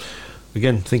 Just,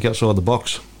 again, think outside the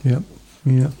box. Yeah. I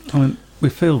mean, we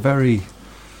feel very...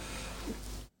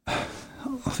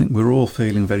 I think we're all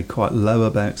feeling quite low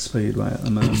about Speedway at the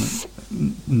moment.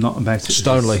 Not about it.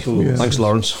 Stoneleigh. Thanks,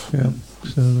 Lawrence. Yeah.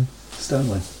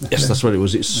 Stoneleigh. Yes, that's what it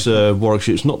was. It's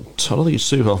Warwickshire. It's not. I don't think it's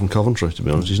too far from Coventry, to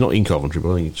be honest. It's not in Coventry,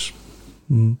 but I think it's.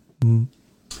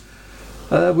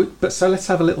 But so let's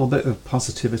have a little bit of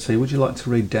positivity. Would you like to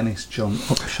read Dennis John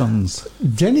Upshan's?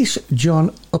 Dennis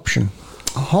John Upshan.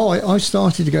 Hi, I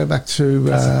started to go back to...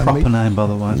 That's a proper name, by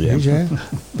the way. Yeah.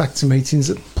 Back to meetings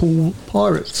at Poole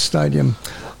Pirates Stadium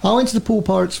I went to the Pool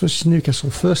Pirates versus Newcastle,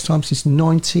 first time since the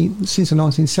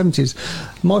 1970s.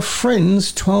 My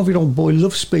friend's 12-year-old boy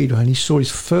loves Speedway, and he saw his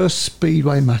first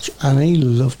Speedway match, and he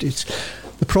loved it.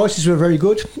 The prices were very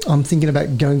good. I'm thinking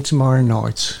about going tomorrow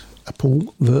night. A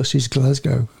Pool versus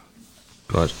Glasgow.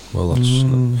 Right. Well, that's.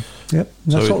 Yep.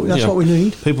 That's what we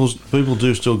need. People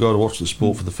do still go to watch the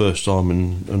sport for the first time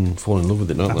and fall in love with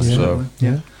it, don't they? So,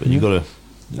 but you got to.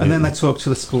 And then they talk to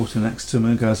the sporter next to him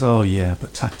and goes, "Oh yeah,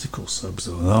 but tactical subs."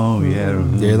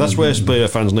 Yeah, that's where Speedway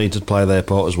fans need to play their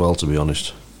part as well. To be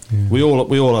honest, we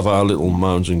all have our little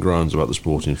moans and groans about the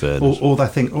sport. In fairness, or they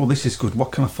think, "Oh, this is good.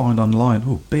 What can I find online?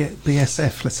 Oh,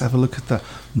 BSF. Let's have a look at that."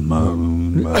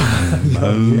 Moan.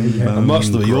 And most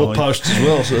of them are your posts as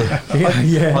well. So. I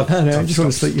just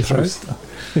want to slit your throat.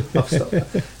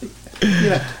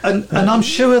 And I'm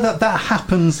sure that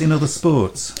happens in other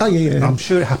sports. Oh yeah. I'm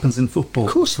sure it happens in football.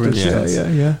 Of course, for instance.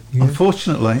 Yeah.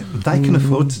 Unfortunately, they can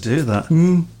afford to do that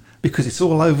because it's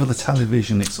all over the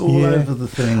television. It's all over the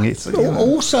thing. It's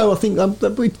also, I think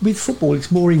with football,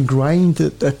 it's more ingrained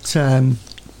that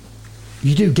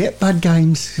you do get bad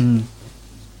games,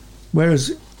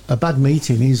 whereas a bad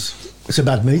meeting it's a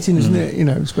bad meeting, isn't it? You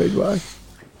know, Speedway.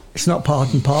 It's not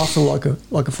part and parcel like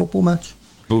a football match.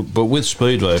 But with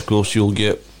Speedway, of course, you'll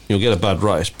get a bad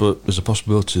race, but there's a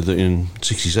possibility that in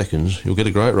 60 seconds you'll get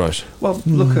a great race. Well,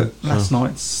 look at last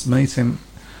night's meeting.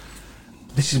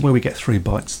 This is where we get 3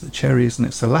 bites of the cherry, isn't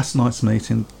it? So last night's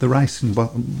meeting, the racing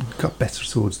got better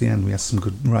towards the end. We had some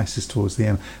good races towards the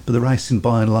end, but the racing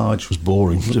by and large was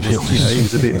boring. To be honest, it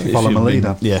was a bit follow my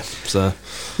leader. Yeah. So,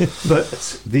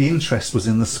 but the interest was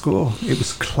in the score. It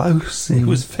was close. It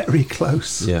was very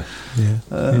close. Yeah.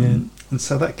 And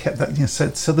so that kept that.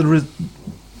 So there were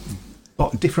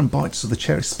different bites of the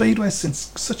cherry. Speedway's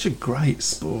since such a great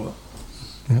sport.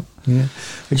 Yeah.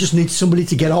 We just need somebody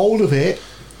to get hold of it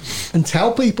and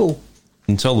tell people.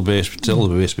 And tell the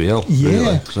BSBL. Yeah.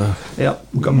 Really, so.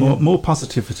 We've got more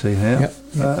positivity here.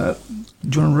 Do you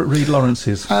want to read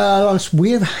Lawrence's? Lawrence,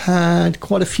 we have had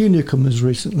quite a few newcomers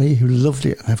recently who loved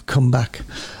it and have come back.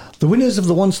 The winners of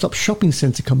the one-stop shopping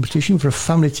centre competition for a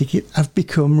family ticket have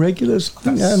become regulars.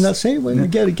 And that's it. We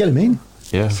get them in.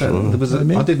 Yeah, so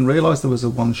I didn't realise there was a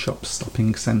one-shop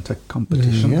shopping centre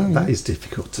competition. That is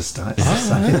difficult to start.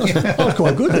 I was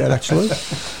quite good there, actually.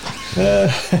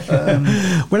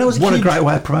 When I was a great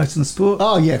way of promoting the sport.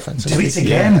 Oh, yeah, fantastic. Do it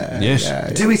again. Yes. Yeah.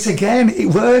 Do it again. It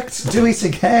worked. Do it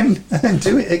again. And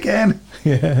do it again.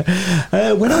 Yeah.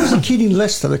 When I was a kid in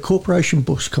Leicester, the Corporation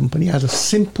Bus Company had a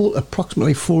simple,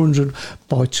 approximately 400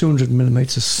 by 200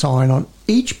 millimetre sign on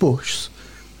each bus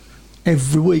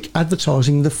every week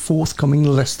advertising the forthcoming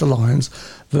Leicester Lions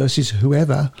versus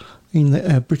whoever in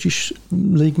the British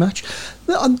League match.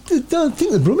 I think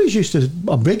the Brummies used to,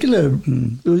 a regular,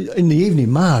 in the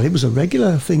Evening Mail, it was a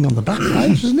regular thing on the back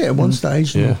page, wasn't it, at one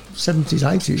stage, in the 70s,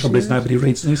 80s. Probably nobody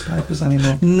reads newspapers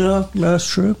anymore. No, that's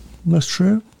true.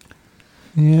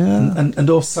 Yeah. And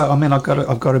also, I mean, I've got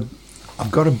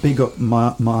to big up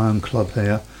my own club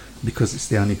here because it's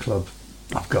the only club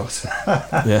I've got.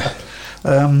 Yeah.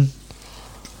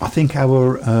 I think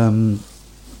our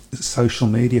social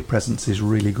media presence is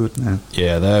really good now.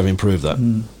 Yeah, they have improved that.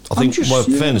 I think,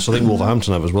 fairness, I think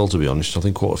Wolverhampton have as well, to be honest. I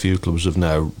think quite a few clubs have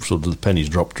now sort of the pennies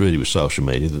dropped really with social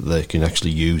media that they can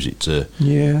actually use it to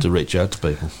reach out to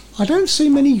people. I don't see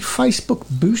many Facebook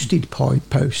boosted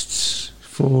posts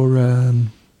for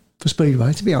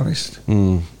Speedway, to be honest.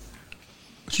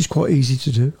 Which is quite easy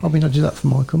to do. I mean, I do that for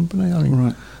my company. I think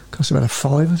it costs about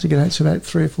 £5 to get out to about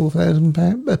 3,000 or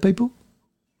 4,000 people.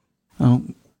 Oh,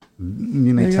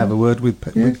 you need to have a word with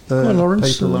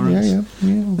Lawrence. Peter Lawrence.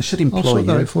 Yeah. I should employ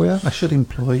you. For you. I should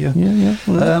employ you. Yeah.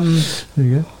 There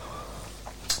you go.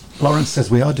 Lawrence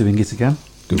says we are doing it again.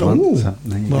 Good one. So,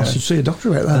 I should see a doctor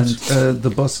about that. And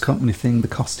the bus company thing, the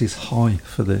cost is high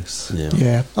for this.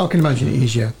 Yeah. I can imagine it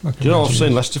is, yeah. Do you know, I've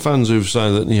seen Leicester fans who've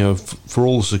said that, you know, for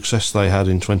all the success they had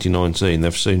in 2019,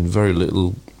 they've seen very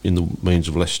little in the means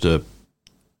of Leicester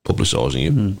publicising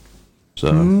it.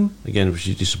 So, again, which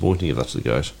is disappointing if that's the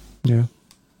case. Yeah.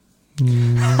 I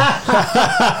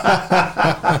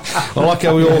like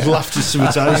how we all laughed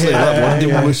simultaneously at that one,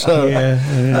 didn't we? So,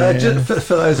 just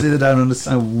for those who don't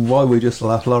understand why we just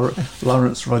laugh,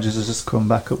 Lawrence Rogers has just come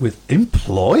back up with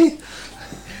employ.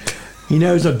 He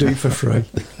knows I'd do it for free.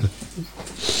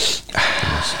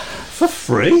 For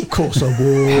free? Of course I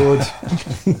would.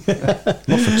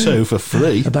 Not for two, for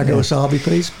free. A bag of wasabi,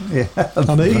 please. Yeah,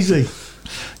 I'm easy.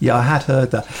 Yeah, I had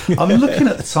heard that. I'm looking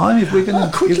at the time. If we're going to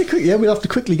quickly, yeah, we'll have to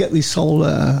quickly get this whole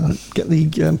get the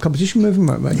competition moving,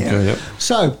 mate. Yeah.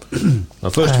 So,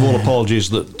 first of all, apologies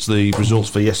that the results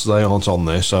for yesterday aren't on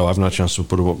there, so I've no chance to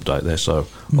put an update there. So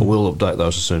I will update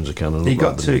those as soon as I can. And he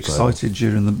got too excited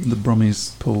during the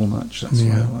Brummies pool match. That's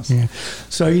why it was. Yeah.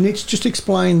 So you need to just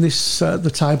explain this.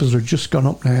 The tables have just gone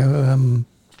up now,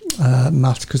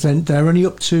 Matt, because they're only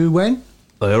up to when?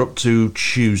 They are up to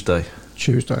Tuesday.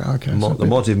 Tuesday, okay. There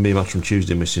might even be a match from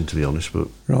Tuesday missing, to be honest. But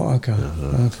right, okay.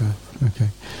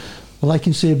 Well, they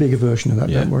can see a bigger version of that,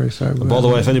 don't worry. So, by the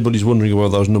way, if anybody's wondering about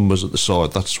those numbers at the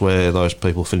side, that's where those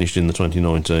people finished in the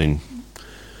 2019.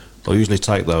 I usually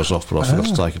take those off, but I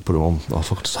forgot to put them on. I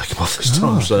forgot to take them off this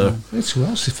time. So it's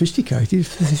well sophisticated. I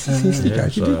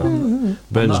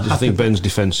think Ben's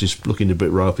defence is looking a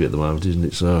bit ropey at the moment, isn't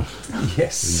it? So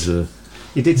yes,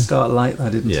 he did start late,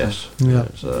 though, didn't he? Yes.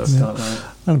 Start late.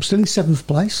 And I'm still in 7th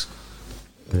place,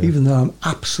 even though I'm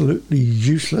absolutely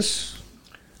useless.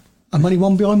 I'm only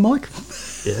one behind Mike.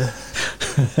 Yeah.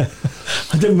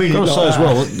 I didn't mean I've got to say as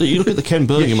well, you look at the Ken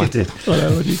Birmingham meeting.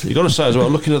 You've got to say as well,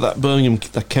 looking at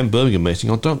that Ken Birmingham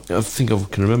meeting, I think I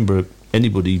can remember a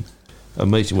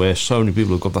meeting where so many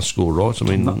people have got that score right. I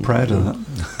mean, I'm not proud of that.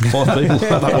 5 people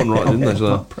got that one right, didn't they? So.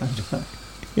 I'm not proud of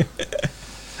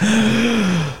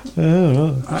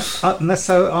that.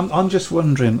 So I'm just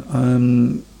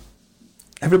wondering.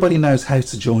 Everybody knows how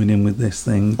to join in with this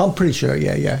thing. I'm pretty sure.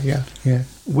 Yeah.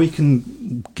 We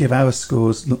can give our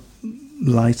scores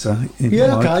later. We'll do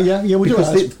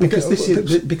that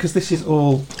because this is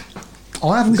all.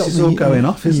 I haven't got this is all going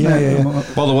off, isn't it? Yeah.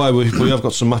 By the way, we have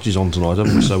got some matches on tonight,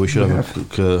 haven't we? So we should have a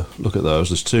quick look at those.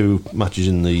 There's 2 matches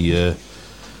in the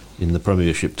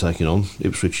Premiership taking on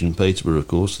Ipswich and Peterborough, of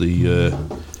course. The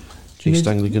East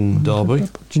Anglican derby.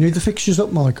 Do you need the fixtures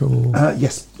up, Michael?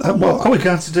 Yes. Well, are we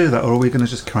going to do that, or are we going to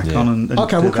just crack on and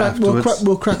okay, we'll crack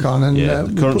on. And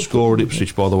the current score at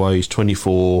Ipswich, by the way, is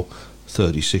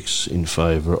 24-36 in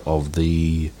favour of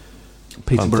the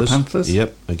Peterborough Panthers.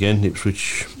 Yep. Again,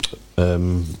 Ipswich.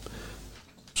 Peterborough.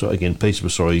 Sorry,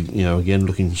 again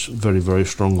looking very, very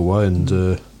strong away,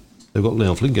 and they've got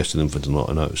Leon Flynn guesting them for tonight.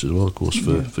 I notice as well, of course,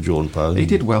 for Jordan Palin. He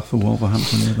did well for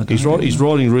Wolverhampton the other day. He's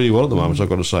riding really well at the moment. I've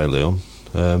got to say, Leon.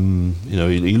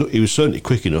 He was certainly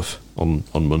quick enough on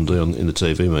Monday in the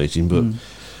TV meeting, but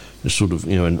just sort of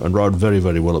and rode very,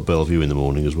 very well at Bellevue in the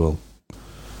morning as well.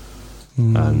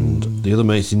 And the other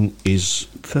meeting is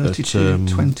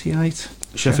 32-28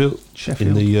 Sheffield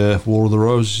in the War of the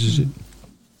Roses. Is it?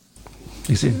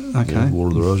 Is it? Okay. Yeah, War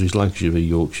of the Roses, Lancashire v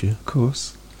Yorkshire. Of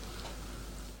course.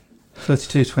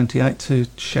 32-28 to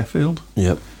Sheffield.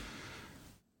 Yep.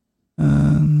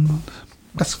 And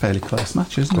that's a fairly close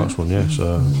match, isn't it? Close one, yeah.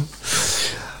 So.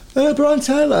 Brian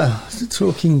Taylor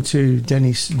talking to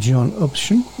Dennis John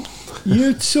Upsham.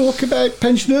 You talk about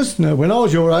pensioners? No, when I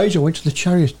was your age, I went to the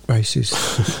chariot races.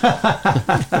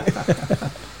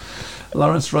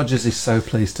 Lawrence Rogers is so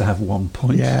pleased to have 1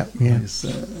 point. Yeah.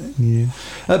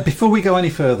 Before we go any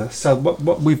further, so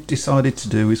what we've decided to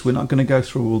do is we're not going to go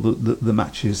through all the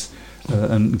matches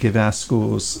and give our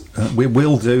scores. We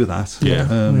will do that.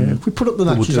 If we put up the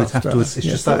matches we'll do it afterwards. It's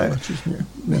just that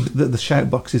the shout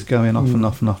box is going off and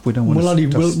off and off. We don't want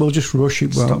we'll just rush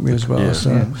it, won't we, as well? Yeah.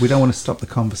 So. We don't want to stop the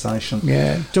conversation.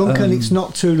 Yeah, Duncan, it's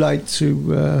not too late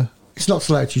to. It's not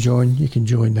too late to join. You can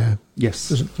join now.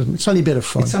 Yes. It's only a bit of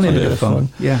fun. It's only a bit of fun.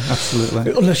 Yeah,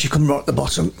 absolutely. Unless you come right at the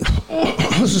bottom.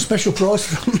 There's a special price.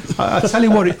 I tell you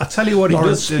what it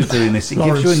does do doing this. It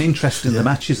gives you an interest in the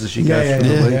matches as you go through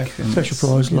the week. Yeah. Special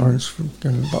prize, Lawrence, from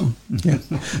going at the bottom. Yeah.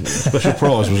 Special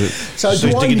prize, was it? So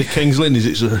digging to King's Lynn, is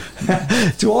it, sir?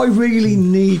 Do I really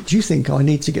need... Do you think I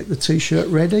need to get the T-shirt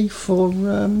ready for...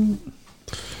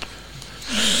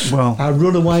 our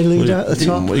runaway leader at the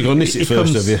top. You've got to knit it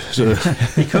first, have you? So.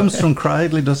 He comes from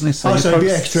Cradley, doesn't he? So it'd be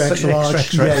extra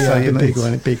large. Big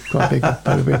one. Quite big.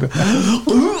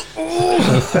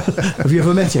 Have you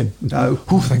ever met him? No.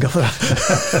 Oh, thank God for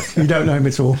that. You don't know him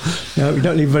at all. No, you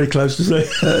don't live very close to see.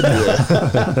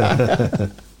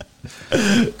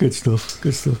 Good stuff.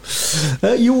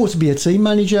 You ought to be a team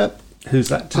manager. Who's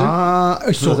that to?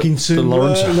 Talking to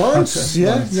Lawrence.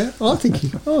 Yeah. I think he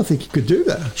could do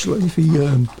that actually if he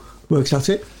works at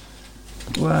it.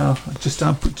 Well, just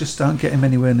don't get him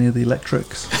anywhere near the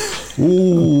electrics.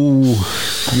 Ooh,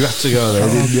 you have to go there,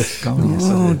 didn't you?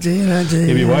 Oh dear.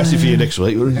 He'll be waiting for you next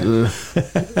week, wouldn't he?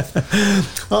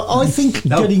 I think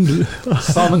getting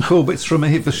Simon Corbett's from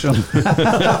Evesham.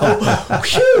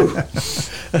 Phew!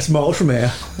 That's miles from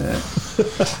here.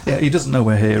 Yeah, he doesn't know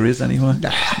where here is anyway. No,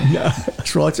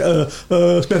 that's right.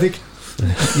 Smethwick.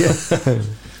 Yeah.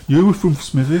 You were from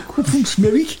Smethwick? From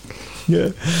Smethwick?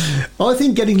 Yeah. I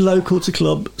think getting local to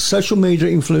club, social media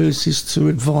influencers to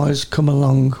advise come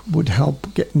along would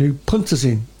help get new punters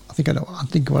in. I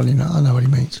know what he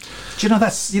means. Do you know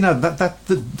that's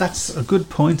a good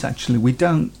point actually.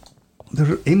 There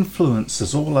are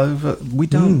influencers all over.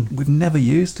 We've never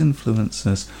used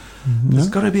influencers. There's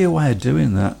got to be a way of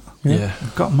doing that. Yeah.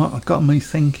 Got me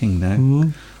thinking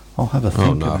now. I'll have a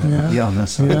think about it. Yeah, no,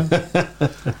 sorry.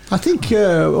 I think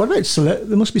what about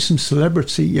there must be some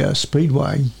celebrity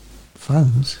Speedway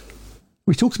fans.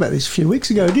 We talked about this a few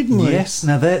weeks ago, didn't we? Yes,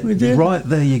 now right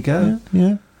there you go.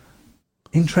 Yeah.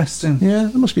 Interesting. Yeah,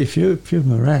 there must be a few of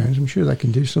them around. I'm sure they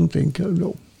can do something.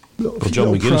 John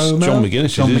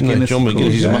McGuinness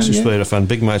is a massive Speedway fan.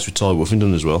 Big mates with Ty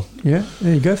Woofington as well. Yeah,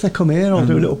 there you go. If they come here, I'll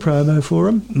do a little promo for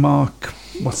them. Mark,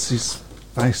 what's his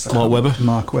face? Mark Webber.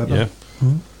 Mark Webber. Yeah.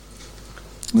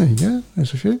 There you go.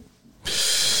 There's a few.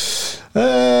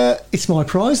 It's my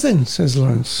prize then, says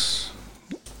Lawrence.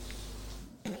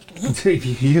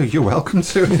 You're welcome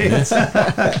to it.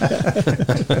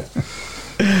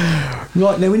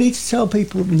 Right, now we need to tell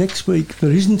people next week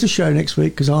there isn't a show next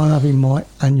week because I'm having my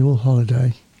annual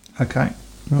holiday. Okay.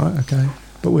 Right, okay.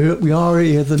 But we are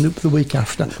here the week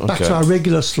after. Back to our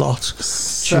regular slot,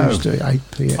 Tuesday, 8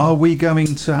 p.m. Are we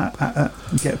going to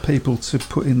get people to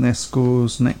put in their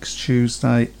scores next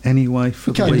Tuesday anyway for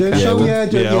the week after?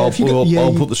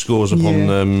 I'll put the scores up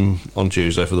on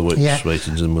Tuesday for the week's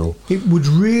ratings and we'll... It would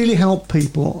really help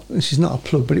people, this is not a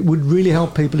plug, but it would really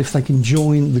help people if they can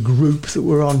join the group that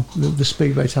we're on, the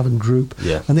Speedway Tavern group.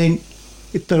 Yeah. And then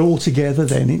if they're all together,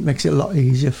 then it makes it a lot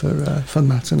easier for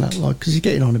Matt and that, because he's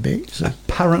getting on a bit. So.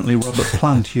 Apparently, Robert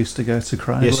Plant used to go to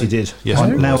Cradley. Yes, he did. Yes,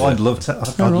 I'd love to.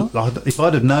 If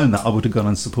I'd have known that, I would have gone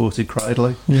and supported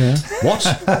Cradley. Yeah. What?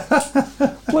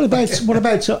 What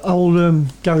about old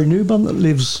Gary Newbon that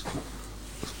lives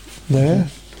there?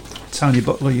 Tony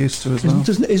Butler used to as well.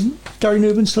 Isn't Gary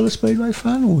Newbon still a Speedway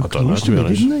fan? Or I don't know, to be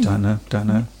honest. Don't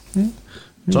know. Yeah.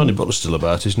 Tony Butler's still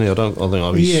about, isn't he? I don't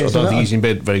think he's in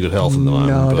very good health at the moment.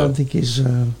 No, I don't think he's.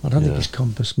 I don't think he's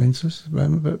compass mentis at the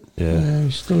moment, but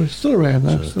he's still around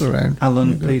though. Still around.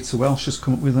 Alan Peter Welsh has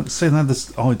come up with it. See, now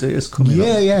there's ideas coming up.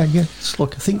 Yeah. It's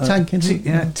like a think tank, isn't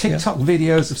it? TikTok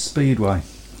videos of Speedway.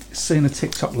 Seeing a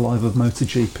TikTok live of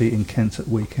MotoGP in Kent at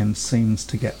weekend seems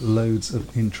to get loads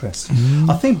of interest.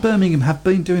 I think Birmingham have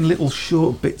been doing little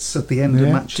short bits at the end of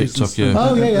matches.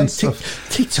 TikTok,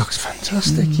 TikTok's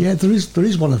fantastic. Yeah, there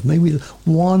is one of me with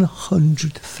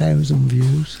 100,000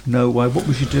 views. No way. What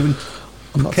was you doing?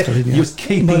 I'm not telling you. You was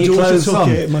keeping your clothes on.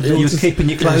 You was keeping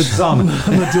your clothes on.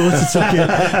 My daughter took it.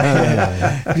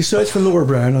 If you search for Laura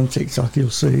Brown on TikTok, you'll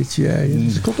see it. Yeah.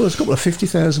 There's a couple of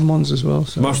 50,000 ones as well.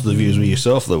 So. Most of the views were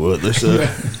yourself, though, weren't they? So.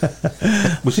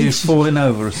 Was she falling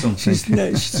over or something?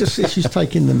 She's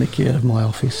taking the mickey out of my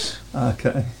office.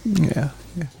 Okay. Yeah.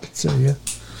 So yeah.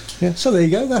 So there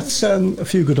you go. That's a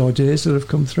few good ideas that have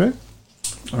come through.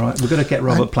 All right, we're going to get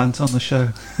Robert Plant on the show.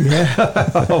 Yeah.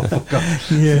 Oh, God.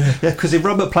 Yeah. Yeah, because if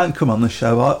Robert Plant come on the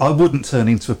show, I wouldn't turn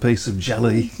into a piece of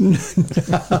jelly.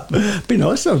 Be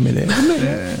nice to have him in here, wouldn't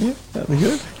it? Yeah. That'd be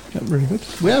good. That'd be really good.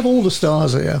 We have all the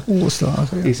stars here.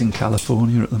 He's in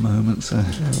California at the moment, so...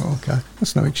 Oh, okay.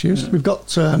 That's no excuse. We've got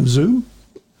Zoom.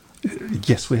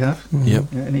 Yes, we have. Yep.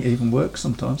 Yeah, and it even works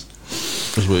sometimes.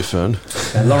 As we found.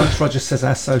 Lawrence Rogers says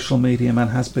our social media man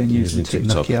has been using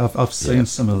TikTok. Yeah, I've seen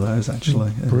some of those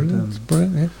actually. Brilliant,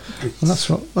 brilliant. Yeah. And that's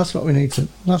what we need to.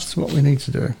 That's what we need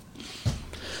to do.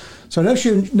 So no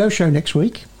show next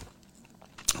week,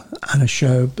 and a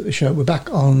show. But the show we're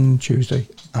back on Tuesday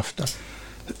after.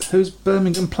 Who's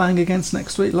Birmingham playing against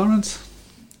next week, Lawrence?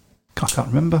 I can't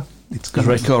remember. It's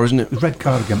Red Car, isn't it? Red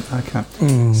Cardigan. Okay.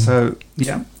 So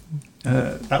yeah.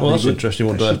 That's interesting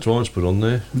what Dave Twine's put on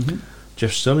there. Mm-hmm.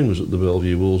 Jeff Stelling was at the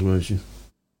Bellevue Walls match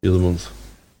the other month.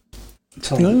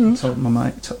 Told my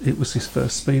mate it was his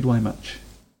first Speedway match.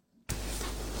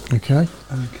 Okay.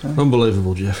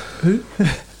 Unbelievable, Jeff.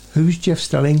 Who's Jeff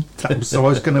Stelling? So I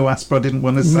was going to ask, but I didn't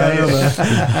want to say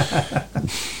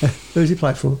it. Who's he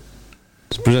played for?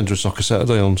 He's the presenter of Soccer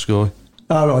Saturday on Sky.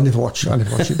 Oh, I never watch it. I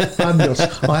haven't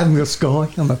got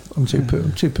Sky. I'm too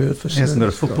poor for. He hasn't got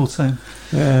a football team.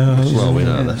 Well, we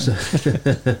know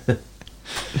that.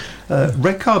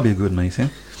 Red Car be a good meeting.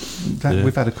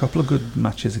 We've had a couple of good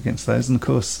matches against those, and of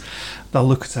course they'll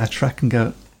look at our track and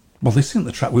go, well, this isn't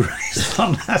the track we raced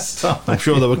on last time. I'm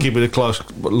sure they were keeping a close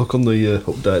look on the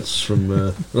updates from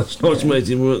last night's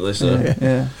meeting, weren't they? So,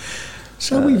 yeah.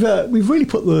 So we've really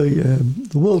put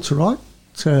the world to right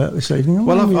this evening.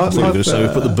 Well, I was going to say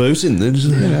we put the boot in then,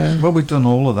 isn't it? Well, we've done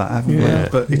all of that, haven't we?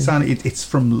 But it's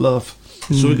from love.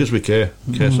 So because we care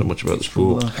so much about the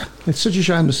sport. It's such a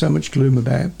shame there's so much gloom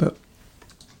about, but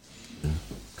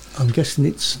I'm guessing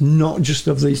it's not just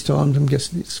of these times. I'm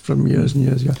guessing it's from years and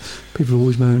years ago. People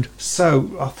always moaned.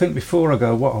 So I think before I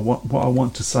go, what I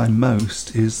want to say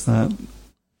most is that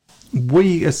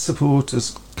we as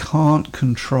supporters can't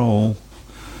control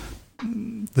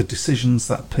the decisions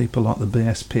that people like the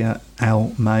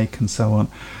BSPL make and so on.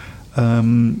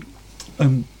 And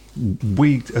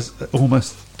we, as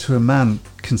almost to a man,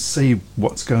 can see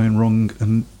what's going wrong,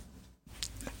 and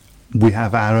we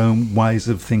have our own ways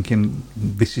of thinking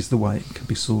this is the way it can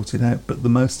be sorted out. But the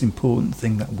most important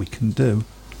thing that we can do,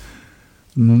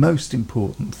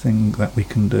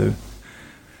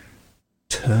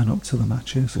 turn up to the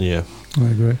matches. Yeah, I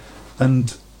agree.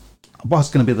 And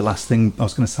was going to be the last thing I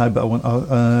was going to say, but I want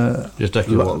just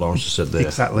echoing what Lawrence has said there.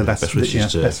 Exactly, that's best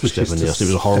wishes to Stephen Nielsen. It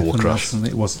was a horrible crash.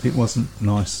 It wasn't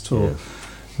nice at all.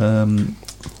 Yeah.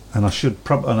 And I should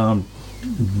probably, and I'm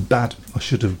bad. I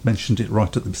should have mentioned it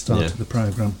right at the start of the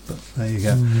programme, but there you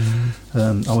go.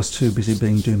 I was too busy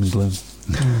being doom and gloom.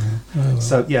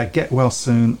 So get well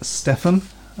soon, Stefan.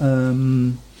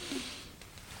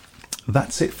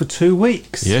 That's it for 2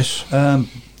 weeks. Yes.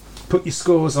 Put your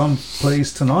scores on,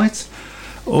 please, tonight,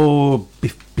 or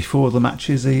before the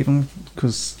matches, even,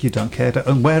 because you don't care.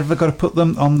 And where have I got to put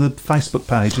them? On the Facebook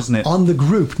page, isn't it? On the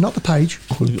group, not the page.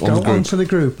 Go on to the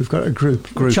group. We've got a group.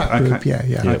 Chat group. Okay.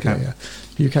 Yeah.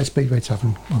 UK Speedway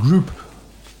Tavern group.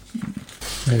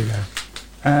 There you go.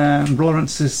 And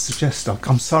Lawrence is suggesting,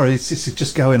 I'm sorry, it's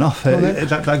just going off. They're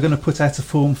going to put out a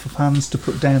form for fans to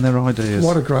put down their ideas.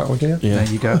 What a great idea. Yeah.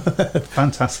 There you go.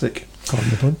 Fantastic. Pardon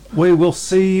the pun. We will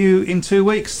see you in 2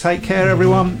 weeks. Take care,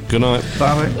 everyone. Good night.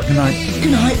 Bye. Good night.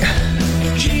 Good night.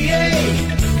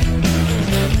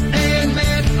 And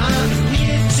Matt, I'm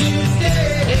here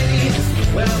today.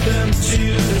 Welcome to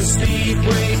the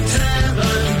Speedway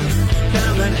Tavern.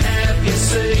 Come and have your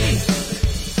say.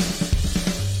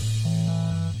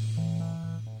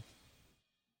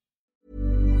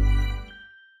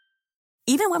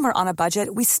 Even when we're on a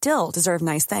budget, we still deserve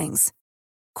nice things.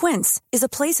 Quince is a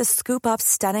place to scoop up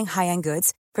stunning high-end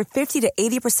goods for 50 to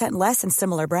 80% less than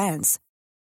similar brands.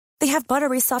 They have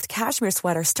buttery soft cashmere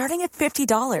sweaters starting at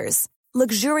 $50,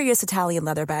 luxurious Italian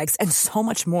leather bags, and so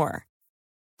much more.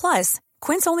 Plus,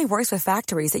 Quince only works with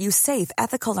factories that use safe,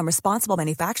 ethical, and responsible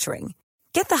manufacturing.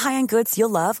 Get the high-end goods you'll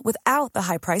love without the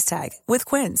high price tag with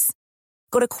Quince.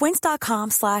 Go to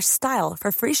quince.com/style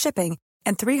for free shipping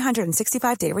and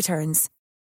 365-day returns.